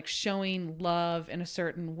of like showing love in a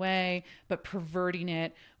certain way, but perverting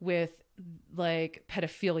it with like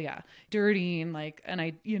pedophilia, dirtying like, and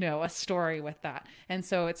a story with that. And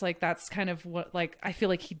so it's like, that's kind of what, like, I feel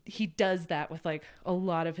like he does that with like a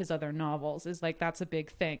lot of his other novels is like, that's a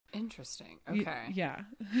big thing. Interesting. Okay. Yeah.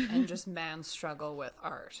 And just man's struggle with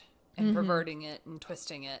art and perverting it and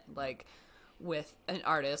twisting it like with an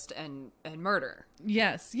artist and murder.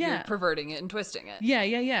 Yes. Yeah. You're perverting it and twisting it.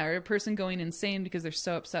 Yeah. Or a person going insane because they're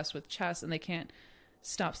so obsessed with chess and they can't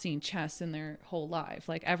stop seeing chess in their whole life.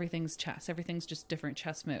 Like everything's chess. Everything's just different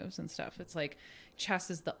chess moves and stuff. It's like chess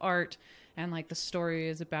is the art and like the story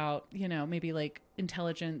is about, you know, maybe like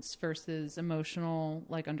intelligence versus emotional,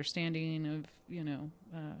 like understanding of, you know,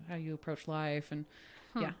 how you approach life and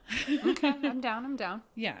yeah. Okay. I'm down.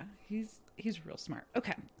 Yeah. He's real smart.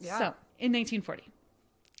 Okay. Yeah. So in 1940,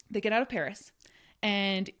 they get out of Paris.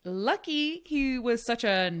 And lucky he was such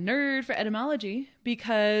a nerd for etymology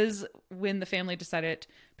because when the family decided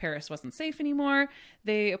Paris wasn't safe anymore,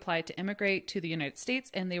 they applied to immigrate to the United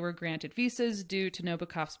States and they were granted visas due to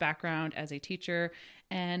Nabokov's background as a teacher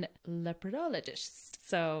and leopardologist.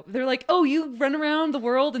 So they're like, oh, you run around the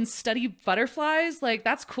world and study butterflies? Like,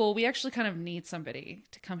 that's cool. We actually kind of need somebody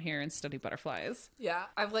to come here and study butterflies. Yeah,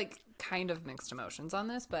 I've like kind of mixed emotions on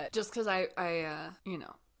this, but just because I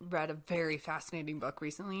read a very fascinating book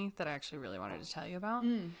recently that I actually really wanted to tell you about.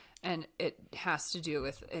 And it has to do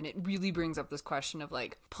with, and it really brings up this question of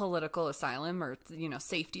like political asylum or, you know,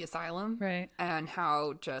 safety asylum. Right. And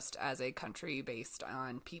how just as a country based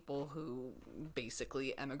on people who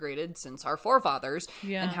basically emigrated since our forefathers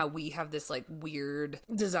and how we have this like weird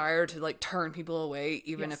desire to like turn people away,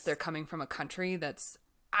 even if they're coming from a country that's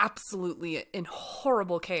absolutely in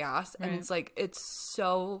horrible chaos. Right. And it's like, it's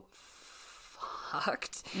so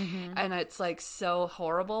fucked and it's like so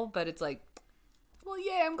horrible, but it's like, well,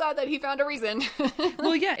 yeah, I'm glad that he found a reason.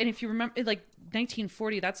 Well, yeah, and if you remember, like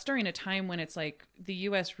 1940, that's during a time when it's like the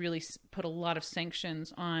U.S. really put a lot of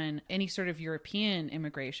sanctions on any sort of European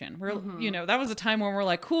immigration. We're, you know, that was a time when we're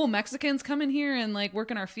like, cool, Mexicans come in here and like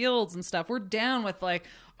work in our fields and stuff. We're down with like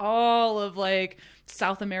all of like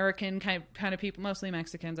South American kind of people, mostly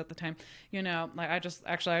Mexicans at the time, you know. Like I just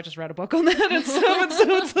read a book on that and stuff, and so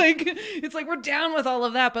it's like we're down with all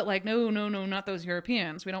of that, but like no, not those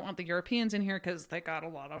Europeans. We don't want the Europeans in here because they got a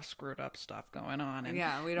lot of screwed up stuff going on, and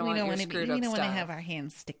we don't want your screwed up stuff. We don't want to have our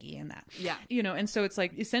hands sticky in that, you know. And so it's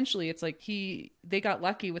like essentially it's like they got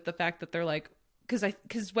lucky with the fact that they're like,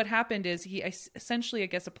 because what happened is he essentially, I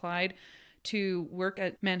guess, applied to work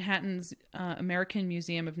at Manhattan's American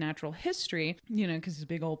Museum of Natural History, you know, because he's a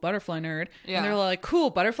big old butterfly nerd. Yeah. And they're like, cool,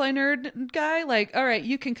 butterfly nerd guy? Like, all right,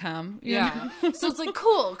 you can come. You know? So it's like,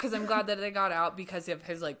 cool, because I'm glad that they got out because of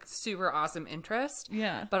his like super awesome interest.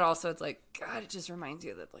 Yeah. But also it's like, God, it just reminds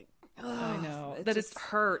you that like, I know. That it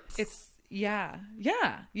hurts. It's, yeah.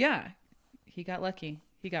 He got lucky.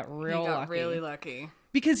 He got really lucky.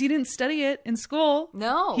 Because he didn't study it in school.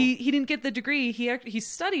 No. He didn't get the degree. He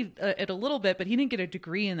studied it a little bit, but he didn't get a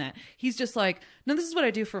degree in that. He's just like, no, this is what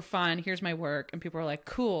I do for fun. Here's my work. And people are like,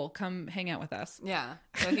 cool, come hang out with us. Yeah.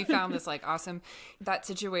 So he found this like awesome, that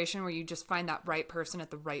situation where you just find that right person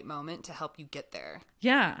at the right moment to help you get there.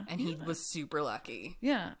 Yeah. And he was super lucky.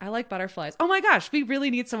 Yeah. I like butterflies. Oh my gosh. We really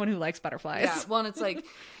need someone who likes butterflies. Yeah. Well, and it's like,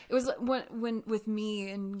 it was when with me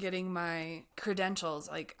and getting my credentials,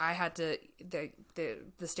 like I had to,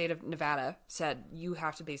 the state of Nevada said you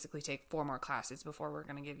have to basically take 4 more classes before we're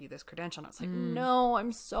going to give you this credential. And I was like, no,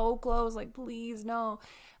 I'm so close. Like, please, no.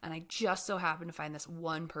 And I just so happened to find this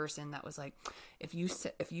one person that was like, if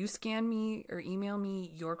you scan me or email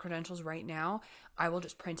me your credentials right now, I will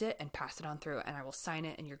just print it and pass it on through, and I will sign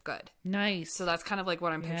it, and you're good. Nice. So that's kind of like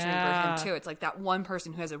what I'm picturing for him too. It's like that one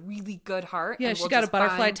person who has a really good heart. Yeah, she's got a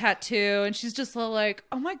butterfly tattoo, and she's just like,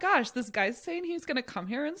 oh my gosh, this guy's saying he's going to come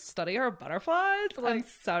here and study our butterflies. Like, I'm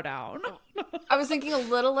so down. I was thinking a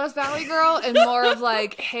little less Valley Girl and more of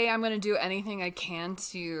like, hey, I'm going to do anything I can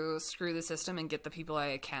to screw the system and get the people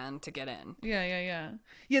I can to get in. Yeah.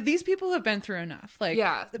 These people have been through enough. Like,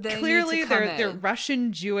 clearly they're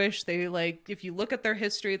Russian Jewish. They like, if you look at their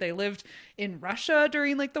history, they lived in Russia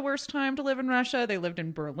during like the worst time to live in Russia. They lived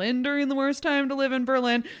in Berlin during the worst time to live in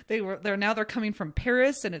Berlin. They're coming from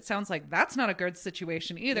Paris, and it sounds like that's not a good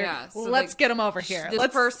situation either. Yeah, so let's get them over here. This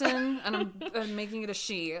person, and I'm making it a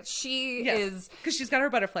she. She is because she's got her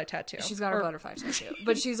butterfly tattoo. She's got her butterfly tattoo,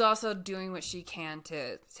 but she's also doing what she can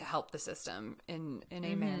to help the system in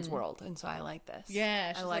a man's world, and so I like this.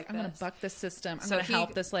 Yeah, she's I'm gonna buck this system. I'm gonna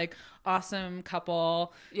help this like awesome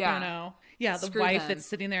couple. Yeah, you know. Yeah, the wife that's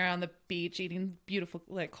sitting there on the beach eating beautiful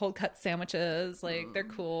like cold cut sandwiches. Like they're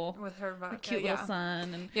cool with her cute little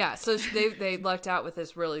son. And so they lucked out with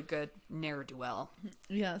this really good ne'er-do-well.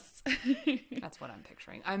 Yes, that's what I'm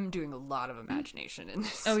picturing. I'm doing a lot of imagination in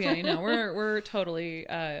this. Oh yeah, you know we're totally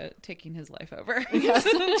taking his life over. Yes,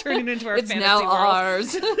 turning into our fantasy now world.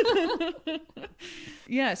 Ours.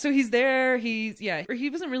 Yeah, so he's there. He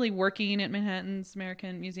wasn't really working at Manhattan's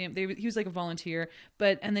American Museum. He was like a volunteer,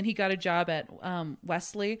 and then he got a job at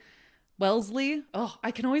Wellesley. Oh,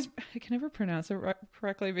 I can never pronounce it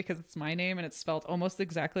correctly because it's my name and it's spelled almost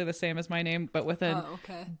exactly the same as my name, but with an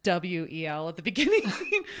W-E-L at the beginning.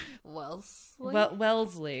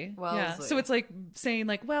 Wellesley. Yeah. So it's like saying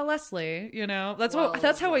like, well, Leslie, you know,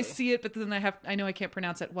 that's how I see it. But then I know I can't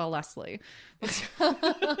pronounce it. Well, Leslie.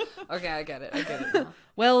 Okay. I get it now.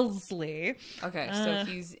 Wellesley. Okay. So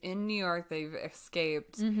he's in New York. They've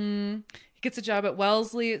escaped. Mm-hmm. Gets a job at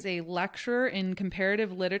Wellesley as a lecturer in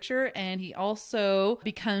comparative literature, and he also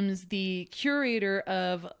becomes the curator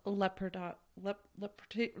of leperty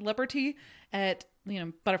at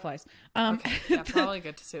butterflies. Okay. Yeah, probably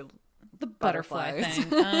good to say the butterfly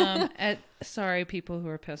thing. Sorry, people who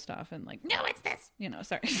are pissed off and like, no, it's this.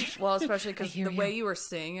 Sorry. Well, especially because the way you were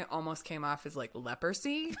saying it almost came off as like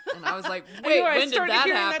leprosy, and I was like, wait, when did that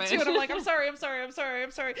happen? That too, and I'm like, I'm sorry.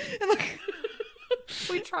 And like.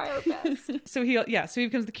 We try our best. So he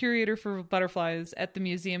becomes the curator for butterflies at the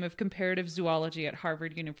Museum of Comparative Zoology at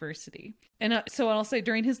Harvard University. And so I'll say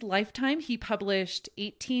during his lifetime, he published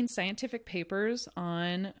 18 scientific papers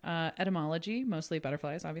on etymology, mostly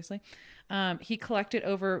butterflies, obviously. He collected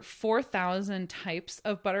over 4,000 types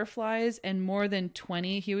of butterflies and more than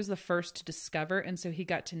 20 he was the first to discover. And so he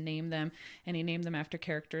got to name them, and he named them after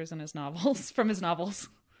characters in his novels, from his novels.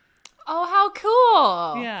 Oh, how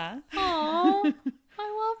cool. Yeah. Oh,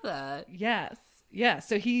 I love that. Yes. Yeah.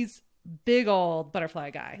 So he's big old butterfly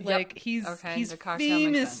guy. Yep. Like he's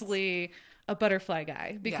famously a butterfly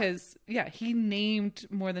guy because he named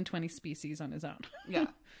more than 20 species on his own. Yeah.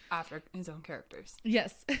 After his own characters.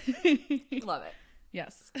 Yes. Love it.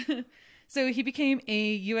 Yes. So he became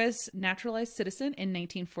a U.S. naturalized citizen in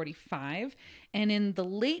 1945. And in the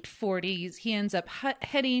late 40s, he ends up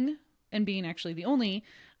heading and being actually the only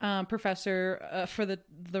professor for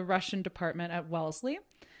the Russian department at Wellesley.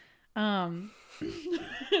 They're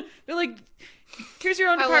like, here's your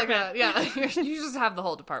own department. I like that. Yeah. You just have the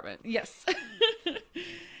whole department. Yes.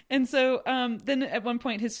 And so then at one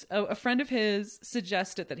point, a friend of his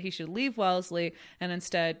suggested that he should leave Wellesley and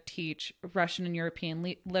instead teach Russian and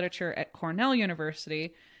European literature at Cornell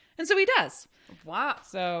University. And so he does. Wow.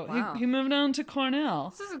 So he moved on to Cornell.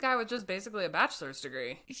 This is a guy with just basically a bachelor's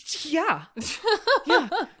degree. Yeah. Yeah.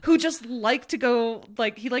 Who just liked to go,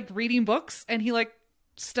 like, he liked reading books and he liked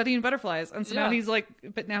studying butterflies. And so now he's like,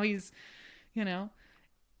 but now he's, you know,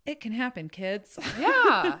 it can happen, kids.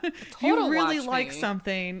 Yeah. You really like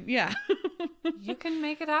something. Yeah. You can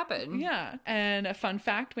make it happen. Yeah. And a fun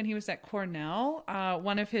fact, when he was at Cornell,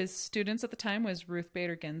 one of his students at the time was Ruth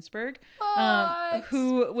Bader Ginsburg,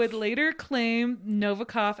 who would later claim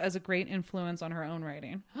Nabokov as a great influence on her own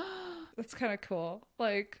writing. That's kind of cool.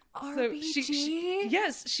 Like, RBG?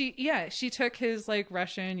 So she took his like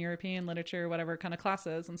Russian, European literature, whatever kind of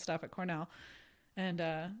classes and stuff at Cornell. And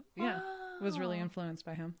was really influenced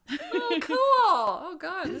by him. Oh, cool. Oh,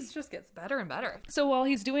 God. This just gets better and better. So while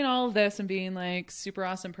he's doing all of this and being like super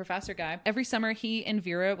awesome professor guy, every summer he and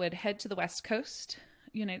Vera would head to the West Coast,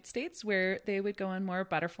 United States, where they would go on more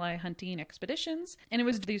butterfly hunting expeditions. And it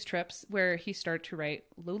was these trips where he started to write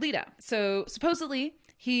Lolita. So supposedly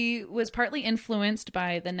he was partly influenced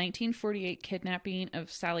by the 1948 kidnapping of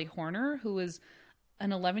Sally Horner, who was an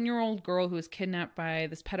 11-year-old girl who was kidnapped by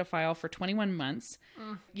this pedophile for 21 months.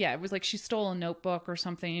 Yeah, it was like she stole a notebook or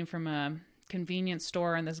something from a convenience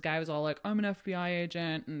store, and this guy was all like, I'm an FBI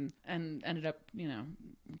agent, and ended up, you know,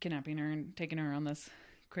 kidnapping her and taking her on this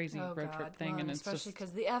crazy road trip thing. Well, and it's especially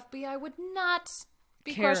because the FBI would not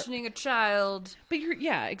be questioning a child. But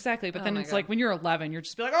exactly. But then it's like when you're 11, you're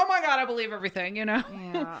just be like, oh my God, I believe everything, you know?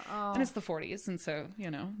 Yeah. Oh. And it's the 40s. And so, you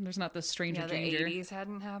know, there's not this stranger danger. The 80s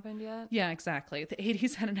hadn't happened yet. Yeah, exactly. The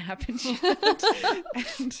 80s hadn't happened yet.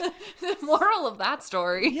 And the moral of that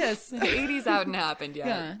story. Yes. The 80s hadn't happened yet.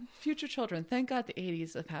 Yeah. Future children, thank God the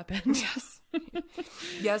 80s have happened. Yes.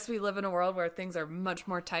 Yes, we live in a world where things are much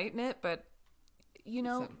more tight-knit, but you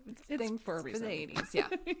know, it's for a reason. For the 80s, yeah.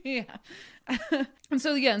 Yeah. And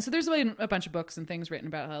so there's like a bunch of books and things written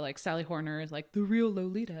about how like Sally Horner is like the real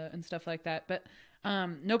Lolita and stuff like that. But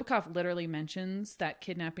Nabokov literally mentions that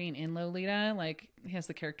kidnapping in Lolita. Like he has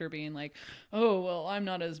the character being like, oh, well, I'm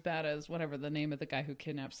not as bad as whatever the name of the guy who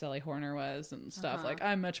kidnapped Sally Horner was and stuff. Like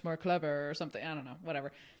I'm much more clever or something. I don't know,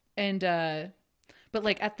 whatever. And, but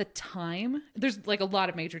like at the time, there's like a lot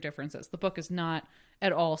of major differences. The book is not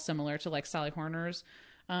at all similar to like Sally Horner's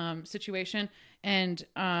situation. And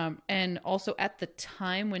also at the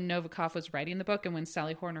time when Nabokov was writing the book and when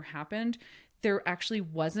Sally Horner happened, there actually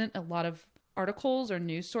wasn't a lot of articles or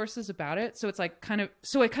news sources about it. So it's like I kind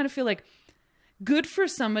of feel like good for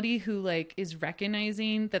somebody who like is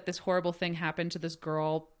recognizing that this horrible thing happened to this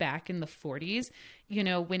girl back in the 40s, you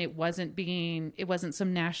know, when it wasn't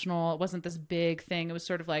some national, it wasn't this big thing. It was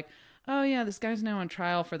sort of like, oh yeah, this guy's now on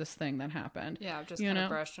trial for this thing that happened. Yeah, just kind of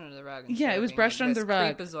brushed under the rug. Yeah, it was brushed under the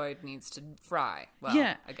rug. Creepazoid needs to fry. Well,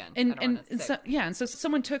 yeah, again, and so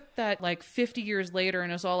someone took that like 50 years later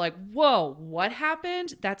and was all like, whoa, what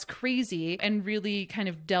happened? That's crazy, and really kind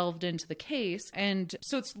of delved into the case. And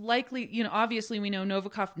so it's likely, you know, obviously we know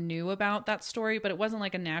Nabokov knew about that story, but it wasn't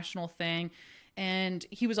like a national thing. And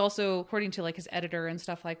he was also, according to like his editor and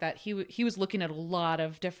stuff like that, he was looking at a lot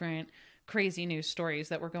of different crazy news stories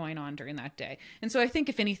that were going on during that day. And so I think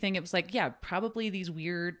if anything, it was like, yeah, probably these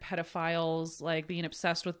weird pedophiles like being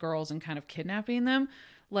obsessed with girls and kind of kidnapping them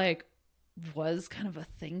like was kind of a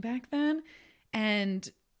thing back then. And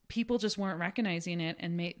people just weren't recognizing it.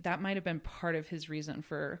 And that might have been part of his reason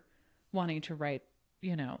for wanting to write,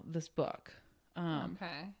 you know, this book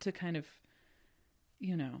to kind of,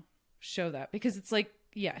 you know, show that, because it's like,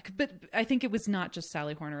 yeah, but I think it was not just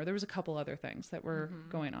Sally Horner. There was a couple other things that were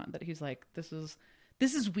going on that he's like, this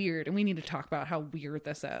is weird, and we need to talk about how weird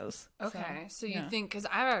this is. Okay, so you think, because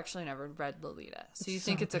I've actually never read Lolita, so you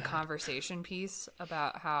think it's a conversation piece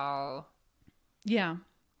about how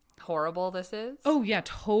horrible this is? Oh yeah,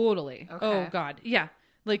 totally. Okay. Oh God, yeah.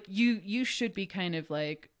 Like you should be kind of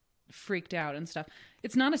like freaked out and stuff.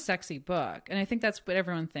 It's not a sexy book, and I think that's what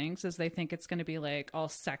everyone thinks, is they think it's going to be like all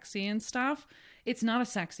sexy and stuff. It's not a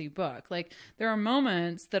sexy book. Like there are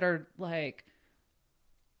moments that are like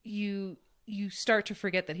you start to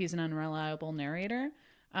forget that he's an unreliable narrator,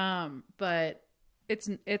 but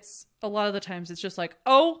it's a lot of the times it's just like,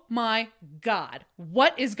 oh my God,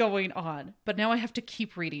 what is going on? But now I have to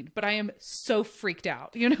keep reading, but I am so freaked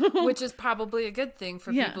out, you know? Which is probably a good thing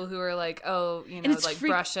for people who are like, oh, you know, like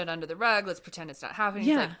brush it under the rug. Let's pretend it's not happening.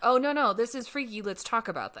 Yeah. It's like, oh, no, this is freaky. Let's talk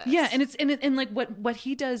about this. Yeah. And like what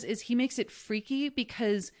he does is he makes it freaky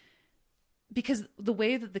because the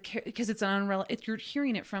way that because it's you're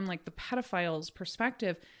hearing it from like the pedophile's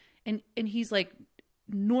perspective, and he's like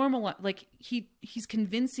normal, like he's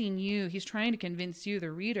convincing you, he's trying to convince you,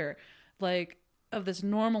 the reader, like of this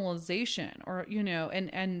normalization, or you know,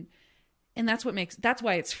 and that's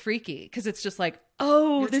why it's freaky, because it's just like,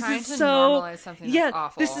 oh, this is so normalize something that's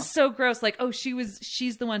awful. This is so gross. Like, oh,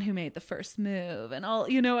 she's the one who made the first move, and all,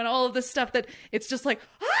 you know, and all of this stuff that it's just like,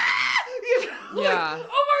 you know, yeah, like,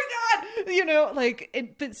 oh my God, you know, like,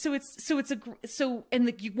 and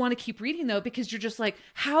like, you want to keep reading though, because you're just like,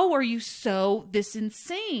 how are you so this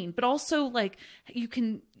insane? But also like, you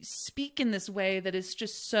can speak in this way that is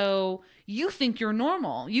just so, you think you're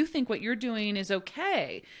normal, you think what you're doing is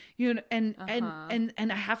okay, you know, and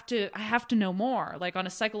I have to know more, like on a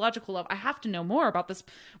psychological level, I have to know more about this,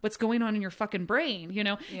 what's going on in your fucking brain, you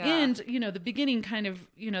know. And you know, the beginning kind of,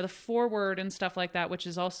 you know, the foreword and stuff like that, which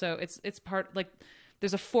is also, it's part, like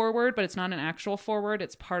there's a foreword, but it's not an actual foreword,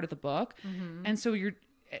 it's part of the book. And so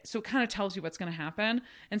it kind of tells you what's going to happen.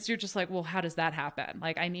 And so you're just like, well, how does that happen?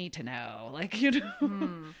 Like, I need to know, like, you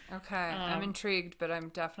know. Okay. I'm intrigued, but I'm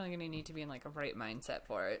definitely going to need to be in like a right mindset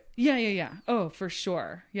for it. Yeah. Oh, for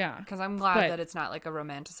sure. Yeah. Because I'm glad that it's not like a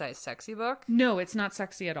romanticized sexy book. No, it's not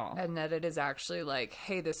sexy at all. And that it is actually like,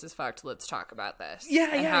 hey, this is fucked. Let's talk about this.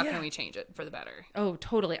 And how can we change it for the better? Oh,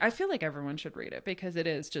 totally. I feel like everyone should read it, because it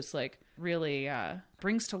is just like really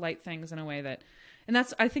brings to light things in a way that, and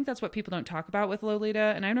I think that's what people don't talk about with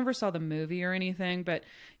Lolita. And I never saw the movie or anything, but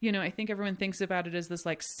you know, I think everyone thinks about it as this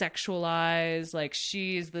like sexualized, like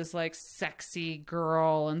she's this like sexy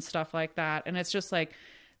girl and stuff like that. And it's just like,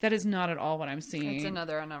 that is not at all what I'm seeing. It's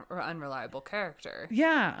another unreliable character.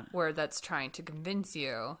 Yeah. Where that's trying to convince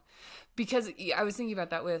you. Because I was thinking about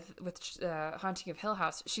that with Haunting of Hill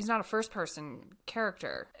House. She's not a first person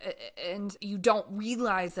character, and you don't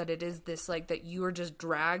realize that it is this, like, that you are just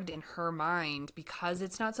dragged in her mind because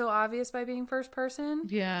it's not so obvious by being first person.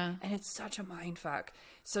 Yeah. And it's such a mind fuck.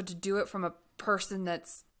 So to do it from a person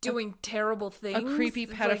that's doing terrible things, a creepy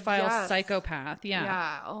pedophile psychopath.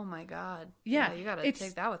 Yeah. Oh my God. Yeah. You gotta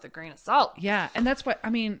take that with a grain of salt. Yeah. And that's what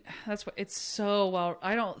it's so well,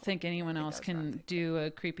 I don't think anyone else can do a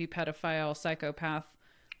creepy pedophile psychopath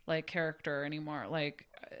like character anymore. Like,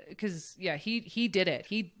 because he did it.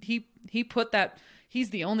 He put that, he's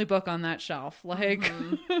the only book on that shelf. Like,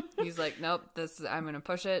 he's like, nope, I'm gonna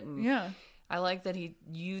push it. And I like that he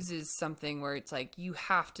uses something where it's like, you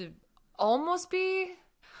have to almost be,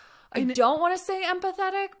 I don't want to say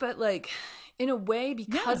empathetic, but like in a way,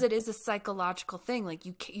 because it is a psychological thing, like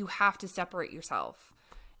you have to separate yourself.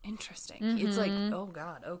 Interesting. It's like, oh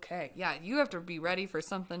God, okay. Yeah, you have to be ready for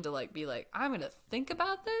something to like be like, I'm going to think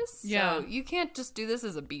about this. Yeah. So you can't just do this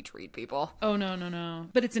as a beach read, people. Oh, no.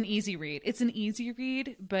 But it's an easy read. It's an easy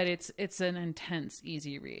read, but it's an intense,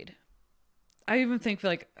 easy read. I even think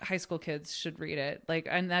like high school kids should read it. Like,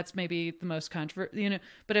 and that's maybe the most controversial, you know,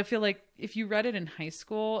 but I feel like if you read it in high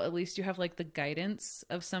school, at least you have like the guidance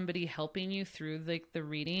of somebody helping you through like the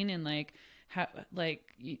reading and like how,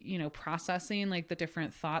 like, you know, processing like the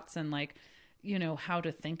different thoughts and like, you know, how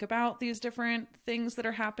to think about these different things that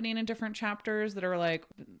are happening in different chapters that are like,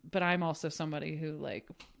 but I'm also somebody who like,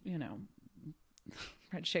 you know,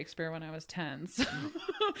 read Shakespeare when I was 10, so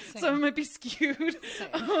I might be skewed.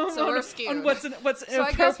 So we're skewed on what's so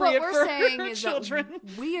I guess what we're saying is children.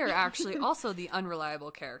 That we are actually also the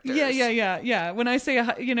unreliable characters. Yeah. When I say,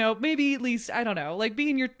 you know, maybe at least, I don't know, like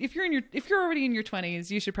if you're already in your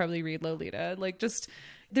 20s, you should probably read Lolita. Like, just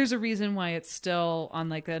there's a reason why it's still on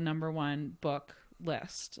like a number 1 book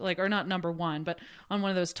list, like, or not number 1, but on one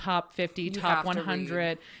of those top 50, top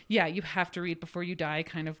 100. Yeah, you have to read before you die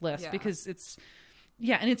kind of list, because it's.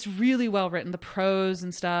 Yeah, and it's really well written, the prose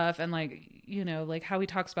and stuff, and like, you know, like how he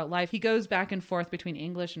talks about life. He goes back and forth between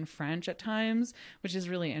English and French at times, which is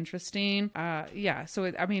really interesting. So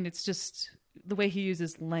it's just the way he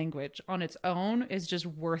uses language on its own is just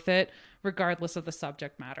worth it, regardless of the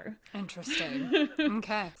subject matter. Interesting.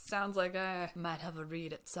 Okay. Sounds like I might have a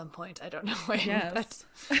read at some point. I don't know when. Yes.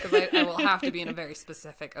 Because I will have to be in a very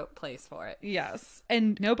specific place for it. Yes.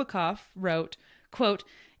 And Nabokov wrote Quote,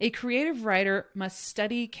 a creative writer must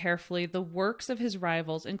study carefully the works of his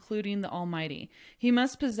rivals, including the Almighty. He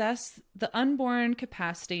must possess the unborn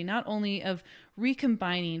capacity not only of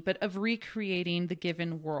recombining, but of recreating the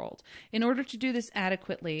given world. In order to do this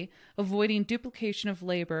adequately, avoiding duplication of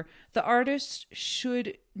labor, the artist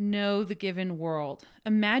should know the given world.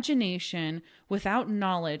 Imagination without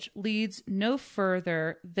knowledge leads no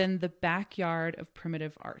further than the backyard of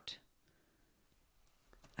primitive art.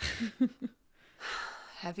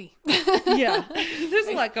 Heavy. Yeah. There's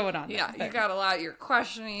a lot going on. Yeah, you got a lot. You're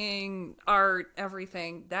questioning art,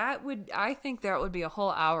 everything. I think that would be a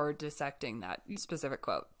whole hour dissecting that specific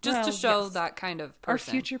quote. Just to show that kind of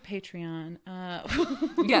person. Our future Patreon.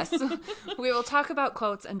 Yes. We will talk about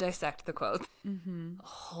quotes and dissect the quotes. Mm-hmm. A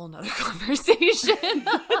whole nother conversation.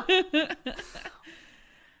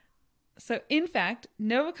 So, in fact,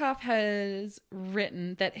 Nabokov has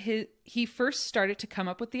written that he first started to come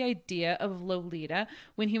up with the idea of Lolita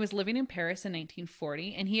when he was living in Paris in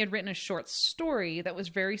 1940, and he had written a short story that was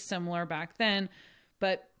very similar back then,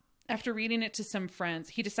 but after reading it to some friends,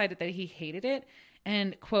 he decided that he hated it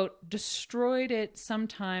and, quote, destroyed it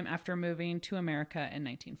sometime after moving to America in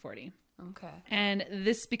 1940. Okay. And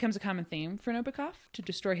this becomes a common theme for Nabokov, to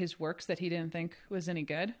destroy his works that he didn't think was any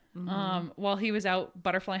good. Mm-hmm. While he was out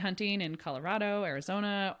butterfly hunting in Colorado,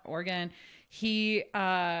 Arizona, Oregon, he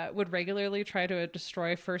would regularly try to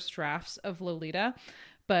destroy first drafts of Lolita,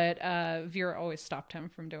 but Vera always stopped him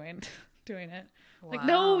from doing it. Wow. Like,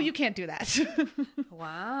 no, you can't do that.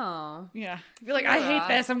 Wow. Yeah. You're like, I hate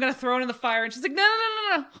this. I'm going to throw it in the fire. And she's like,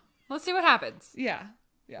 no. Let's see what happens. Yeah.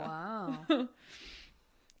 Wow.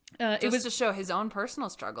 It was to show his own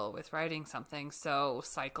personal struggle with writing something so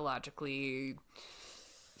psychologically,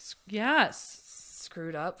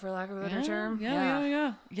 screwed up, for lack of a better term.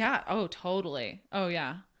 Yeah. Oh, totally. Oh,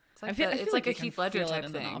 yeah. It's like a Heath Ledger type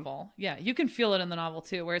thing. The novel. Yeah, you can feel it in the novel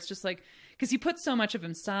too, where it's just like, because he puts so much of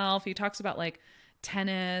himself. He talks about like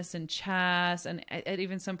tennis and chess, and at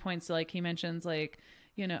even some points, like he mentions like,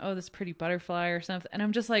 you know, oh, this pretty butterfly or something. And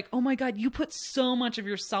I'm just like, oh my God, you put so much of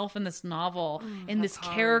yourself in this novel, in this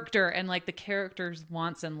character, and like the character's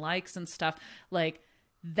wants and likes and stuff. Like,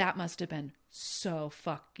 that must have been so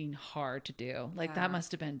fucking hard to do. Like, that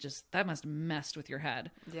must have messed with your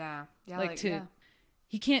head. Yeah.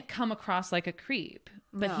 He can't come across like a creep,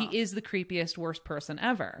 but he is the creepiest, worst person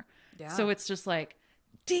ever. Yeah. So it's just like,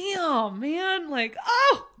 damn, man, like,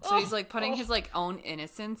 so he's like putting his like own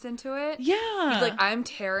innocence into it. Yeah, he's like, I'm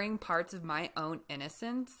tearing parts of my own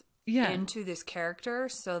innocence into this character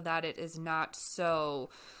so that it is not so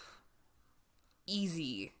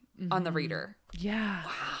easy on the reader. Yeah.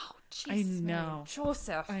 Wow. Jesus, I know.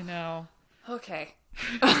 Joseph. I know. Okay.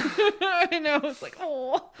 I know. It's like,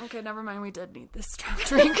 oh. Okay, never mind. We did need this strong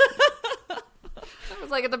drink. I was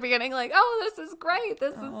like at the beginning, like, oh, this is great.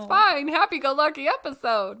 This is fine. Happy-go-lucky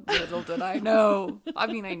episode. Little did I know. I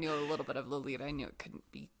mean, I knew a little bit of Lolita. I knew it couldn't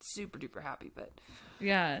be super duper happy, but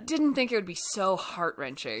didn't think it would be so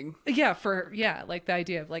heart-wrenching. Yeah, like the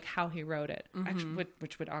idea of like how he wrote it, actually,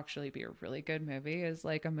 which would actually be a really good movie, is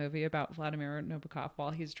like a movie about Vladimir Nabokov while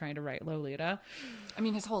he's trying to write Lolita. I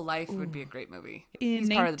mean, his whole life would be a great movie. He's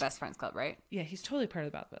part of the Best Friends Club, right? Yeah, he's totally part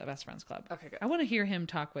of the Best Friends Club. Okay, good. I want to hear him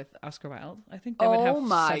talk with Oscar Wilde. I think they would have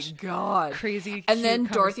such crazy, and then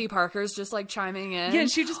Dorothy Parker's just like chiming in. Yeah, and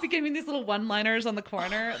she'd just be giving these little one-liners on the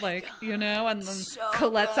corner, like, you know, and then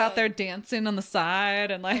Colette's out there dancing on the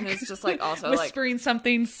side, and like, and it's just like also whispering like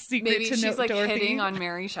something secret maybe to she's like Dorothy. Hitting on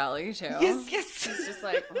Mary Shelley too. Yes. She's just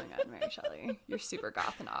like, oh my God, Mary Shelley, you're super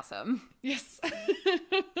goth and awesome. Yes.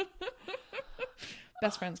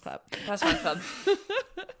 Best Friends Club.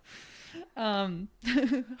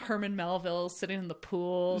 Herman Melville sitting in the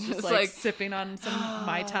pool, just like sipping on some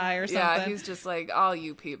Mai Tai or something. Yeah, he's just like, all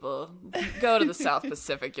you people, go to the South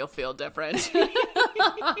Pacific, you'll feel different. And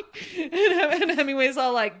Hemingway's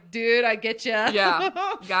all like, dude, I get you. Yeah,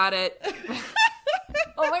 got it.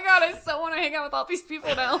 Oh my God, I so want to hang out with all these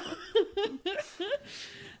people now.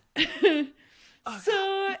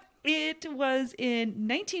 So it was in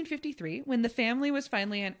 1953 when the family was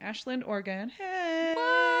finally in Ashland, Oregon. Hey,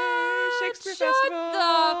 Shakespeare Festival.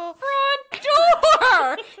 Shut the front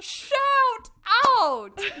door! Shout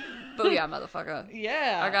out! Booyah, motherfucker.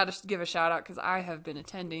 Yeah. I gotta give a shout out because I have been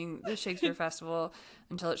attending the Shakespeare Festival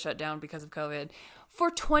until it shut down because of COVID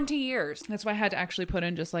for 20 years. That's why I had to actually put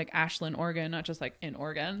in just like Ashland, Oregon, not just like in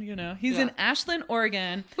Oregon, you know. He's in Ashland,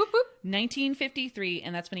 Oregon, 1953,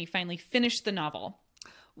 and that's when he finally finished the novel.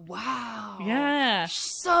 Wow. Yeah.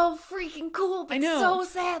 So freaking cool, but so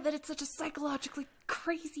sad that it's such a psychologically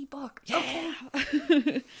crazy book. Yeah.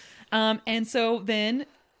 Okay. And so then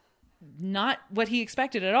not what he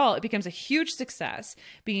expected at all. It becomes a huge success,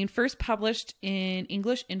 being first published in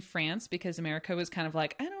English in France because America was kind of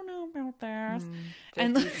like, I don't know about this.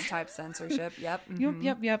 And type censorship. Yep.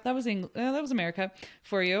 Mm-hmm. Yep. That was America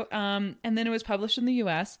for you. And then it was published in the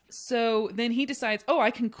US. So then he decides, oh,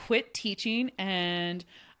 I can quit teaching and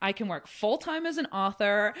I can work full-time as an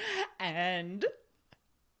author and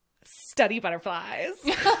study butterflies.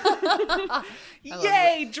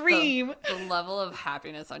 Yay, dream. The level of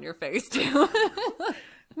happiness on your face too.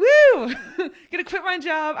 Woo! Gonna quit my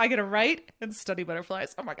job. I get to write and study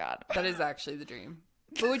butterflies. Oh my God. That is actually the dream.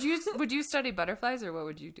 But would you study butterflies, or what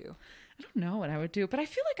would you do? I don't know what I would do, but I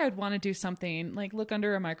feel like I'd want to do something like look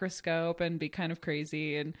under a microscope and be kind of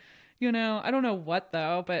crazy. And, I don't know what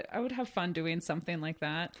though, but I would have fun doing something like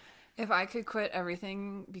that. If I could quit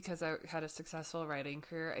everything because I had a successful writing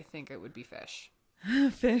career, I think it would be fish.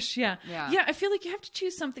 Fish, yeah. I feel like you have to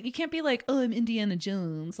choose something. You can't be like, oh, I'm Indiana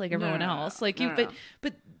Jones like everyone else. Like you,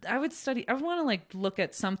 but I would study. I would want to like look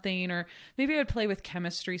at something, or maybe I'd play with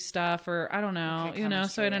chemistry stuff, or I don't know,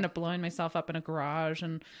 So I'd end up blowing myself up in a garage,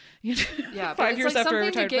 and 5 years after I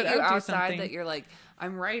retired. To get you outside, that you're like,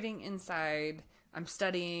 I'm writing inside. I'm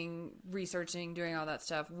studying, researching, doing all that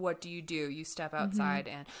stuff. What do? You step outside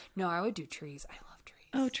and no, I would do trees. I love trees.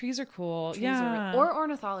 Oh, trees are cool. Or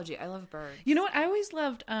ornithology. I love birds. You know what? I always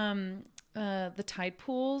loved the tide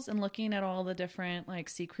pools and looking at all the different like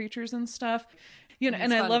sea creatures and stuff.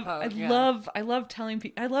 And I love telling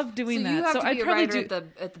people. I love doing that. You have so to be I'd probably a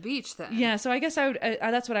writer at the beach then. Yeah, so I guess I would.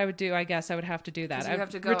 That's what I would do. I guess I would have to do that. I'd have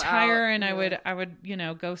to go retire, out, and I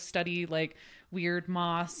would go study like weird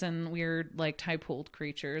moss and weird like tide pooled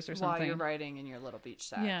creatures or something while you're writing in your little beach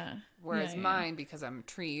shack. Yeah. Whereas mine, because I'm a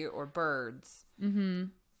tree or birds. Mm-hmm.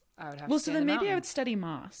 I would have to so then maybe I would study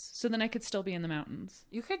moss. So then I could still be in the mountains.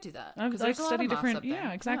 You could do that. I'd study different.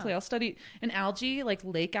 Yeah, exactly. Yeah. I'll study an algae, like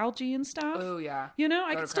lake algae and stuff. Oh yeah.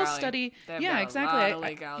 I could still study. Yeah, exactly.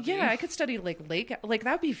 Lake algae. I could study like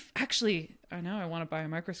that'd be actually. I know. I want to buy a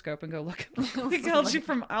microscope and go look at lake algae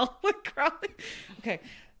from Crowley. Okay,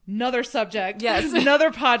 another subject. Yes,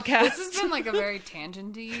 another podcast. This has been like a very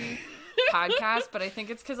tangenty podcast, but I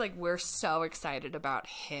think it's because like we're so excited about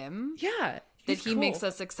him. Yeah. That he makes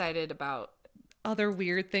us excited about other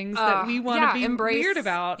weird things that we want to be weird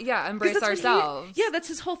about. Yeah, embrace ourselves. That's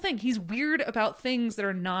his whole thing. He's weird about things that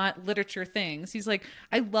are not literature things. He's like,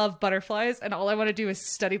 I love butterflies, and all I want to do is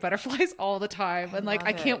study butterflies all the time. And like,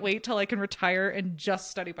 I can't wait till I can retire and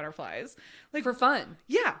just study butterflies. Like for fun.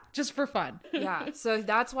 Yeah, just for fun. Yeah, so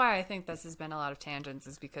that's why I think this has been a lot of tangents,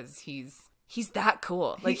 is because he's that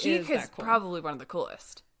cool. Like he is probably one of the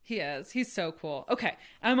coolest. He is. He's so cool. Okay.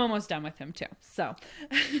 I'm almost done with him too. So.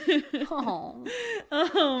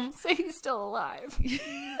 Say he's still alive.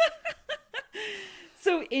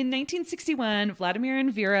 So in 1961, Vladimir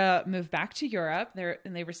and Vera moved back to Europe.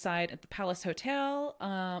 They reside at the Palace Hotel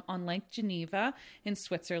on Lake Geneva in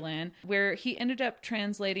Switzerland, where he ended up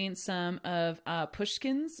translating some of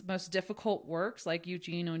Pushkin's most difficult works, like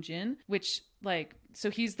Eugene Onegin, which so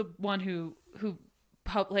he's the one who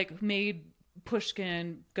made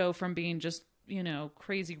Pushkin go from being just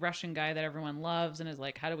crazy Russian guy that everyone loves and is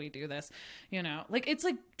like, how do we do this, it's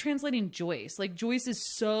like translating Joyce. Like Joyce is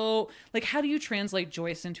so like, how do you translate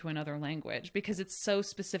Joyce into another language, because it's so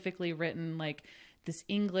specifically written like this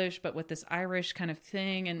English but with this Irish kind of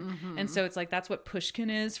thing, and so it's like that's what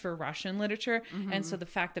Pushkin is for Russian literature. And so the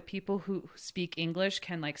fact that people who speak English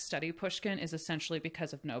can like study Pushkin is essentially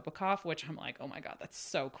because of Nabokov, which I'm like, oh my God, that's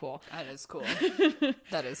so cool. That is cool.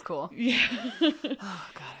 That is cool. Yeah. Oh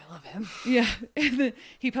God, I love him. Yeah.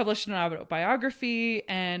 He published an autobiography,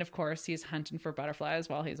 and of course he's hunting for butterflies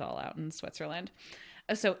while he's all out in Switzerland.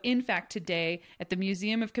 So, in fact, today at the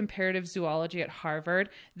Museum of Comparative Zoology at Harvard,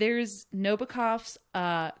 there's Nabokov's,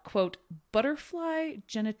 quote, butterfly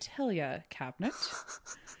genitalia cabinet.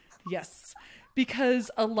 Yes,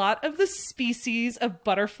 because a lot of the species of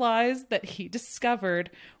butterflies that he discovered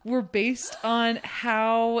were based on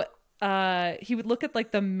how he would look at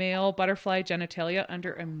like the male butterfly genitalia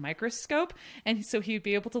under a microscope. And so he'd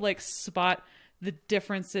be able to like spot the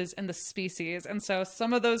differences in the species. And so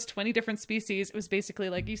some of those 20 different species, it was basically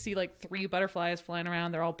like you see like 3 butterflies flying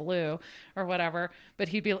around, they're all blue or whatever, but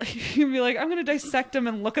he'd be like I'm gonna dissect them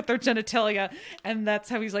and look at their genitalia, and that's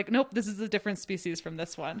how he's like, nope, this is a different species from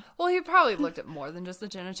this one. Well, he probably looked at more than just the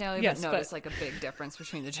genitalia, but noticed like a big difference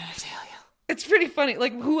between the genitalia. It's pretty funny,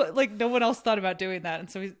 like no one else thought about doing that, and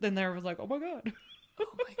so then there was like, oh my God,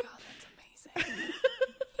 that's amazing.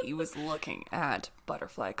 He was looking at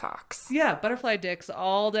butterfly cocks. Yeah, butterfly dicks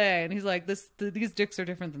all day. And he's like, these dicks are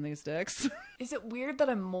different than these dicks. Is it weird that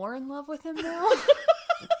I'm more in love with him now?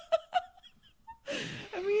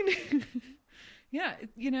 I I mean, yeah,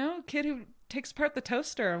 kid who takes apart the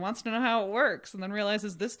toaster and wants to know how it works and then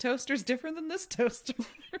realizes this toaster's different than this toaster.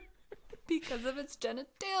 Because of its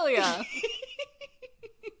genitalia.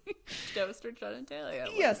 Toaster genitalia.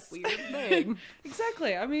 Yes. Weird thing.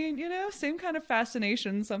 Exactly. I mean, same kind of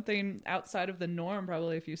fascination, something outside of the norm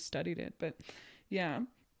probably if you studied it. But yeah.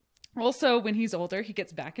 Also, when he's older, he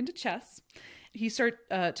gets back into chess. He started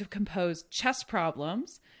to compose chess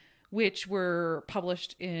problems, which were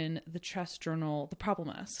published in the chess journal, The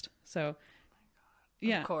Problemist. So,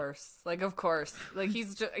 yeah. Of course. Like, we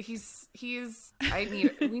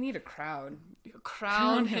need a crown.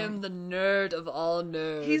 Crown him the nerd of all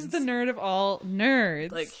nerds. He's the nerd of all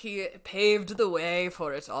nerds. Like, he paved the way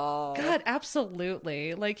for it all. God,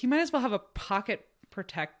 absolutely. Like, he might as well have a pocket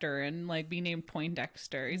protector and like be named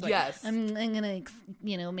Poindexter. He's like, yes, I'm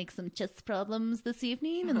gonna make some chess problems this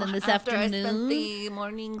evening, and then this After afternoon I spent the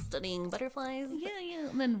morning studying butterflies. yeah,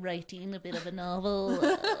 and then writing a bit of a novel.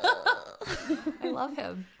 I love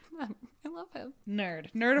him.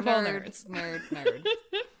 Nerd of all nerds. Nerd.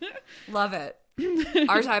 Love it.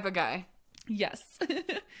 Our type of guy. Yes.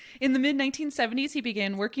 In the mid 1970s, he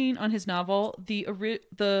began working on his novel, The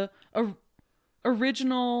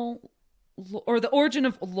Origin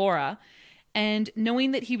of Laura. And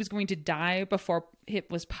knowing that he was going to die before it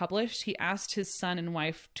was published, he asked his son and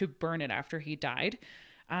wife to burn it after he died,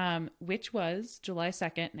 which was July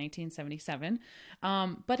 2nd, 1977.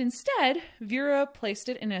 But instead, Vera placed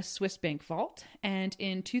it in a Swiss bank vault. And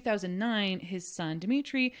in 2009, his son,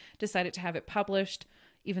 Dmitri, decided to have it published,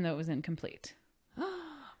 even though it was incomplete.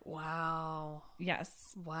 Wow.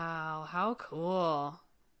 Yes. Wow. How cool.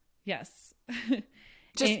 Yes.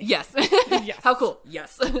 Yes. Yes. How cool.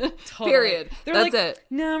 Yes. Totally. Period. They're That's like, it.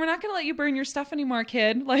 No, we're not going to let you burn your stuff anymore,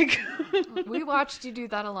 kid. Like, we watched you do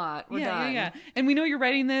that a lot. We're done. Yeah. And we know you're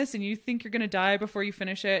writing this and you think you're going to die before you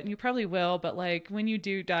finish it. And you probably will. But like, when you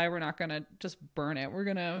do die, we're not going to just burn it. We're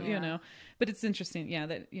going to, But it's interesting,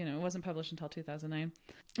 that, it wasn't published until 2009.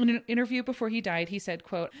 In an interview before he died, he said,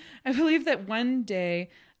 quote, "I believe that one day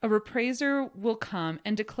a repraiser will come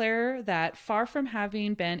and declare that, far from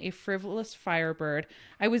having been a frivolous firebird,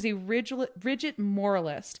 I was a rigid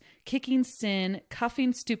moralist, kicking sin,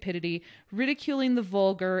 cuffing stupidity, ridiculing the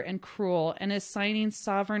vulgar and cruel, and assigning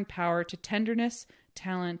sovereign power to tenderness,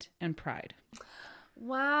 talent, and pride."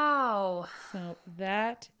 Wow. So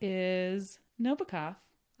that is Nabokov.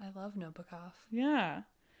 I love Nabokov. Yeah.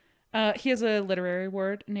 He has a literary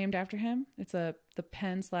award named after him. It's the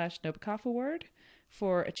Penn/Nabokov Award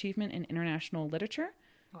for Achievement in International Literature.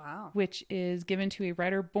 Wow. Which is given to a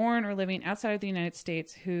writer born or living outside of the United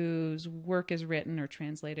States whose work is written or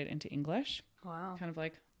translated into English. Wow. Kind of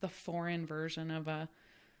like the foreign version of the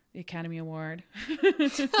Academy Award.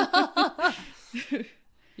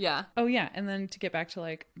 Yeah. Oh, yeah. And then to get back to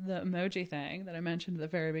like the emoji thing that I mentioned at the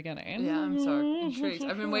very beginning. Yeah, I'm so intrigued.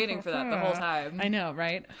 I've been waiting for that the whole time. I know,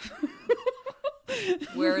 right?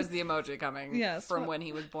 Where is the emoji coming? Yes. From when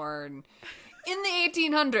he was born in the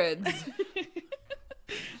 1800s.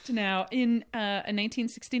 To now, in a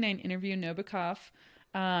 1969 interview, Nabokov,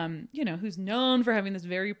 who's known for having this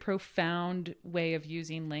very profound way of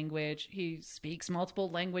using language. He speaks multiple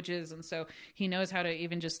languages, and so he knows how to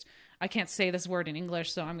even just, I can't say this word in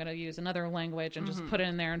English, so I'm going to use another language and just put it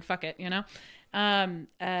in there and fuck it,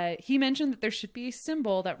 He mentioned that there should be a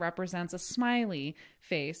symbol that represents a smiley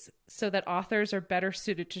face so that authors are better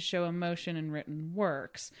suited to show emotion in written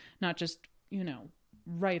works, not just,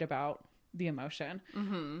 write about the emotion.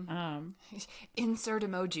 Insert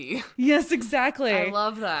emoji. Yes, exactly. I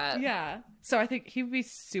love that. Yeah. So I think he would be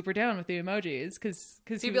super down with the emojis because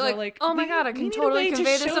he'd be like, oh my God, I can totally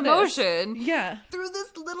convey this emotion. Yeah. Through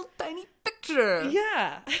this little tiny picture.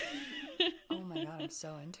 Yeah. Oh my God, I'm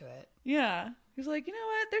so into it. Yeah. He's like, you know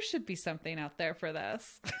what? There should be something out there for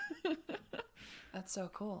this. That's so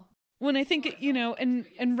cool. When I think,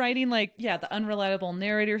 and writing like, the unreliable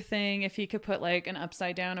narrator thing, if he could put like an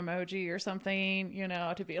upside down emoji or something,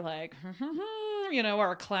 to be like,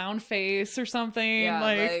 or a clown face or something,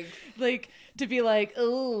 like to be like,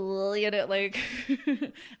 oh, like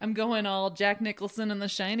I'm going all Jack Nicholson in The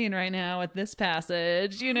Shining right now with this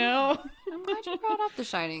passage, I'm glad you brought up The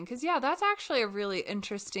Shining because that's actually a really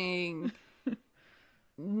interesting,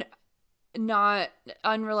 not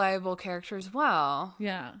unreliable character as well.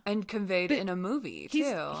 Yeah. And conveyed in a movie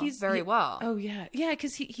too. He's very well. Oh yeah. Yeah,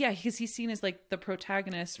 because he's seen as like the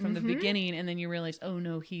protagonist from the beginning, and then you realize, oh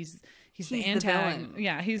no, he's the antagonist.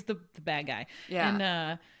 Yeah, he's the bad guy.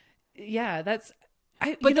 Yeah. And that's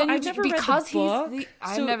I've never because read the book.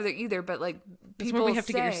 I've never either, but like people we have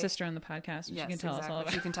say, to get your sister on the podcast. And yes, she can tell us all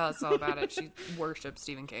about it. She can tell us all about it. She worships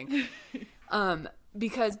Stephen King.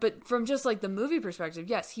 but from just like the movie perspective,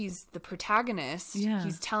 yes, he's the protagonist. Yeah.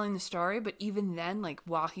 He's telling the story, but even then, like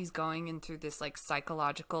while he's going in through this like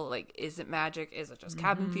psychological, like, is it magic? Is it just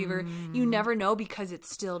cabin fever? You never know because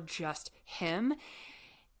it's still just him.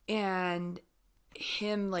 And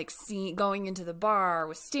him like going into the bar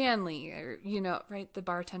with Stanley, or, you know, right? The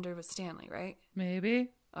bartender was Stanley, right?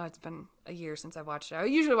 Maybe. Oh, it's been a year since I watched it. I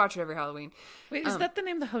usually watch it every Halloween. Wait, is that the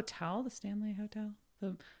name of the hotel? The Stanley Hotel?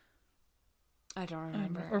 I don't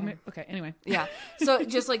remember. Okay, anyway. Yeah. So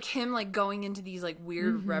just like him like going into these like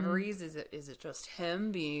weird reveries. Is it just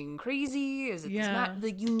him being crazy? Is it this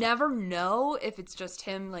like you never know if it's just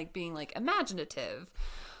him like being like imaginative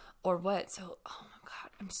or what. So oh my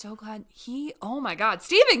god, I'm so glad oh my god,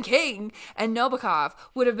 Stephen King and Nabokov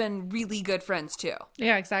would have been really good friends too.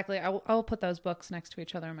 Yeah, exactly. I'll put those books next to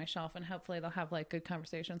each other on my shelf, and hopefully they'll have like good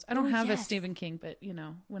conversations. I don't have a Stephen King, but you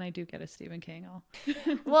know, when I do get a Stephen King, I'll.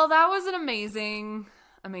 Well, that was an amazing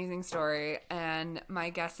story, and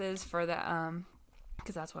my guesses for the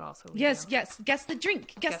because that's what also we do. Yes, guess the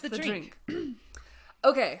drink. Guess the drink.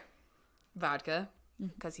 Okay, vodka,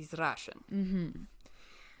 because he's Russian.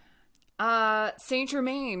 Saint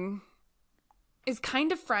Germain is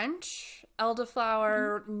kind of French.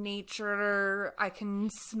 Elderflower, nature. I can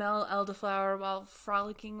smell elderflower while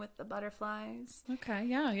frolicking with the butterflies. Okay,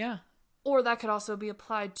 yeah. Or that could also be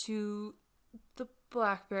applied to the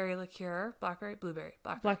blackberry liqueur. Blackberry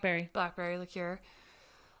liqueur.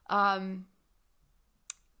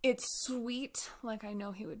 It's sweet, like I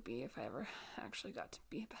know he would be if I ever actually got to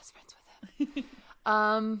be best friends with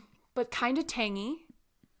him. But kind of tangy.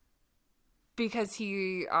 Because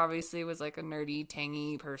he obviously was like a nerdy,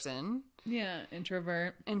 tangy person. Yeah,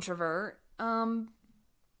 introvert. And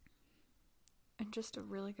just a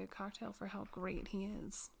really good cocktail for how great he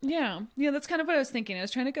is. Yeah, that's kind of what I was thinking. I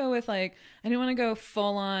was trying to go with like, I didn't want to go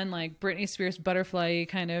full on like Britney Spears butterfly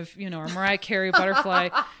kind of, you know, or Mariah Carey butterfly,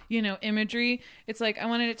 you know, imagery. It's like I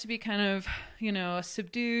wanted it to be kind of, you know, a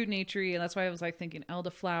subdued, naturey, and that's why I was like thinking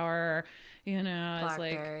elderflower. You know, it's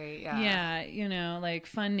like, you know, like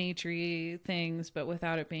fun, naturey things, but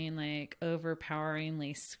without it being like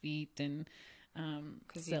overpoweringly sweet and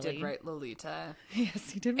because he did write Lolita. Yes,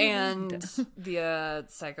 he did. And the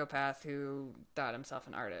psychopath who thought himself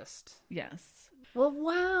an artist. Yes. Well,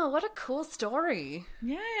 wow, what a cool story.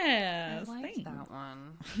 Yes, I liked that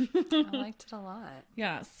one. I liked it a lot.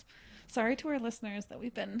 Yes. Sorry to our listeners that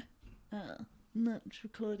we've been not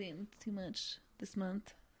recording too much this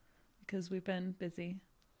month. Because we've been busy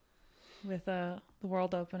with the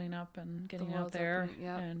world opening up and getting out there.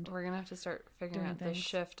 And we're going to have to start figuring out the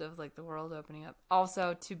shift of like the world opening up.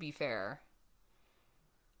 Also, to be fair,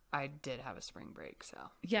 I did have a spring break, so.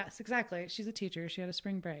 Yes, exactly. She's a teacher. She had a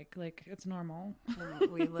spring break. Like, it's normal.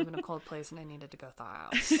 And we live in a cold place and I needed to go thaw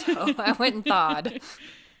out. So I went and thawed.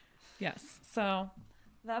 Yes. So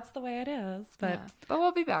that's the way it is. But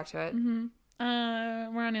we'll be back to it. Mm-hmm.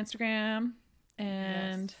 We're on Instagram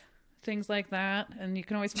and... things like that, and you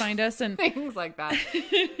can always find us and things like that.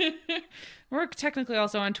 We're technically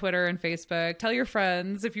also on Twitter and Facebook. Tell your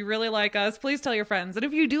friends if you really like us. Please tell your friends, and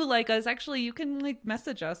if you do like us, actually, you can like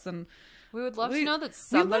message us, and we would love to know that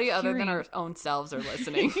somebody other than our own selves are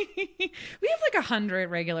listening. We have like 100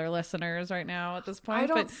 regular listeners right now at this point. I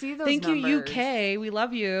don't see those Thank numbers. you, UK. We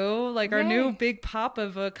love you. Like our new big pop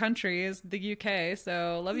of a country is the UK.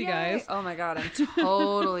 So love you guys. Oh my god, I'm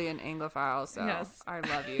totally an Anglophile. So I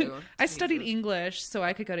love you. I studied English so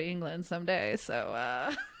I could go to England someday. So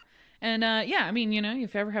and I mean, you know,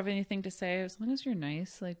 if you ever have anything to say, as long as you're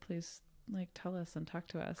nice, like please. Like tell us and talk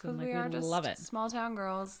to us, and like we love it. Small town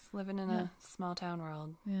girls living in a small town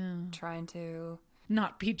world. Yeah, trying to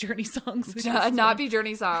not be journey songs, not be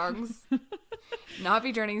journey songs, not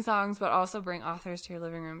be journey songs, but also bring authors to your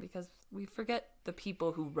living room because we forget the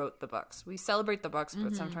people who wrote the books. We celebrate the books,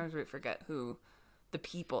 but sometimes we forget who the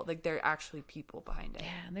people. Like they're actually people behind it.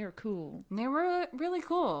 Yeah, and they were cool. And they were really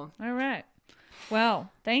cool. All right. Well,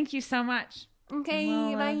 thank you so much. Okay,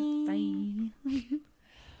 bye.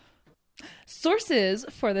 Sources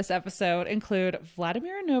for this episode include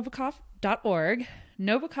VladimirNabokov.org,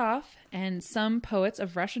 Nabokov, and Some Poets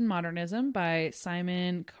of Russian Modernism by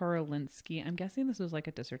Simon Korolinsky. I'm guessing this was like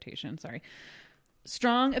a dissertation, sorry.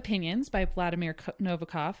 Strong Opinions by Vladimir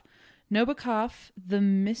Nabokov. Nabokov, The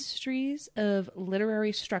Mysteries of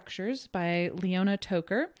Literary Structures by Leona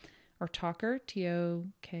Toker, or Talker,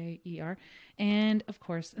 Toker. And, of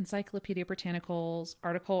course, Encyclopedia Britannical's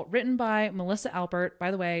article written by Melissa Albert.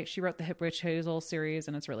 By the way, she wrote the Hip Witch Hazel series,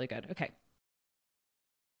 and it's really good. Okay,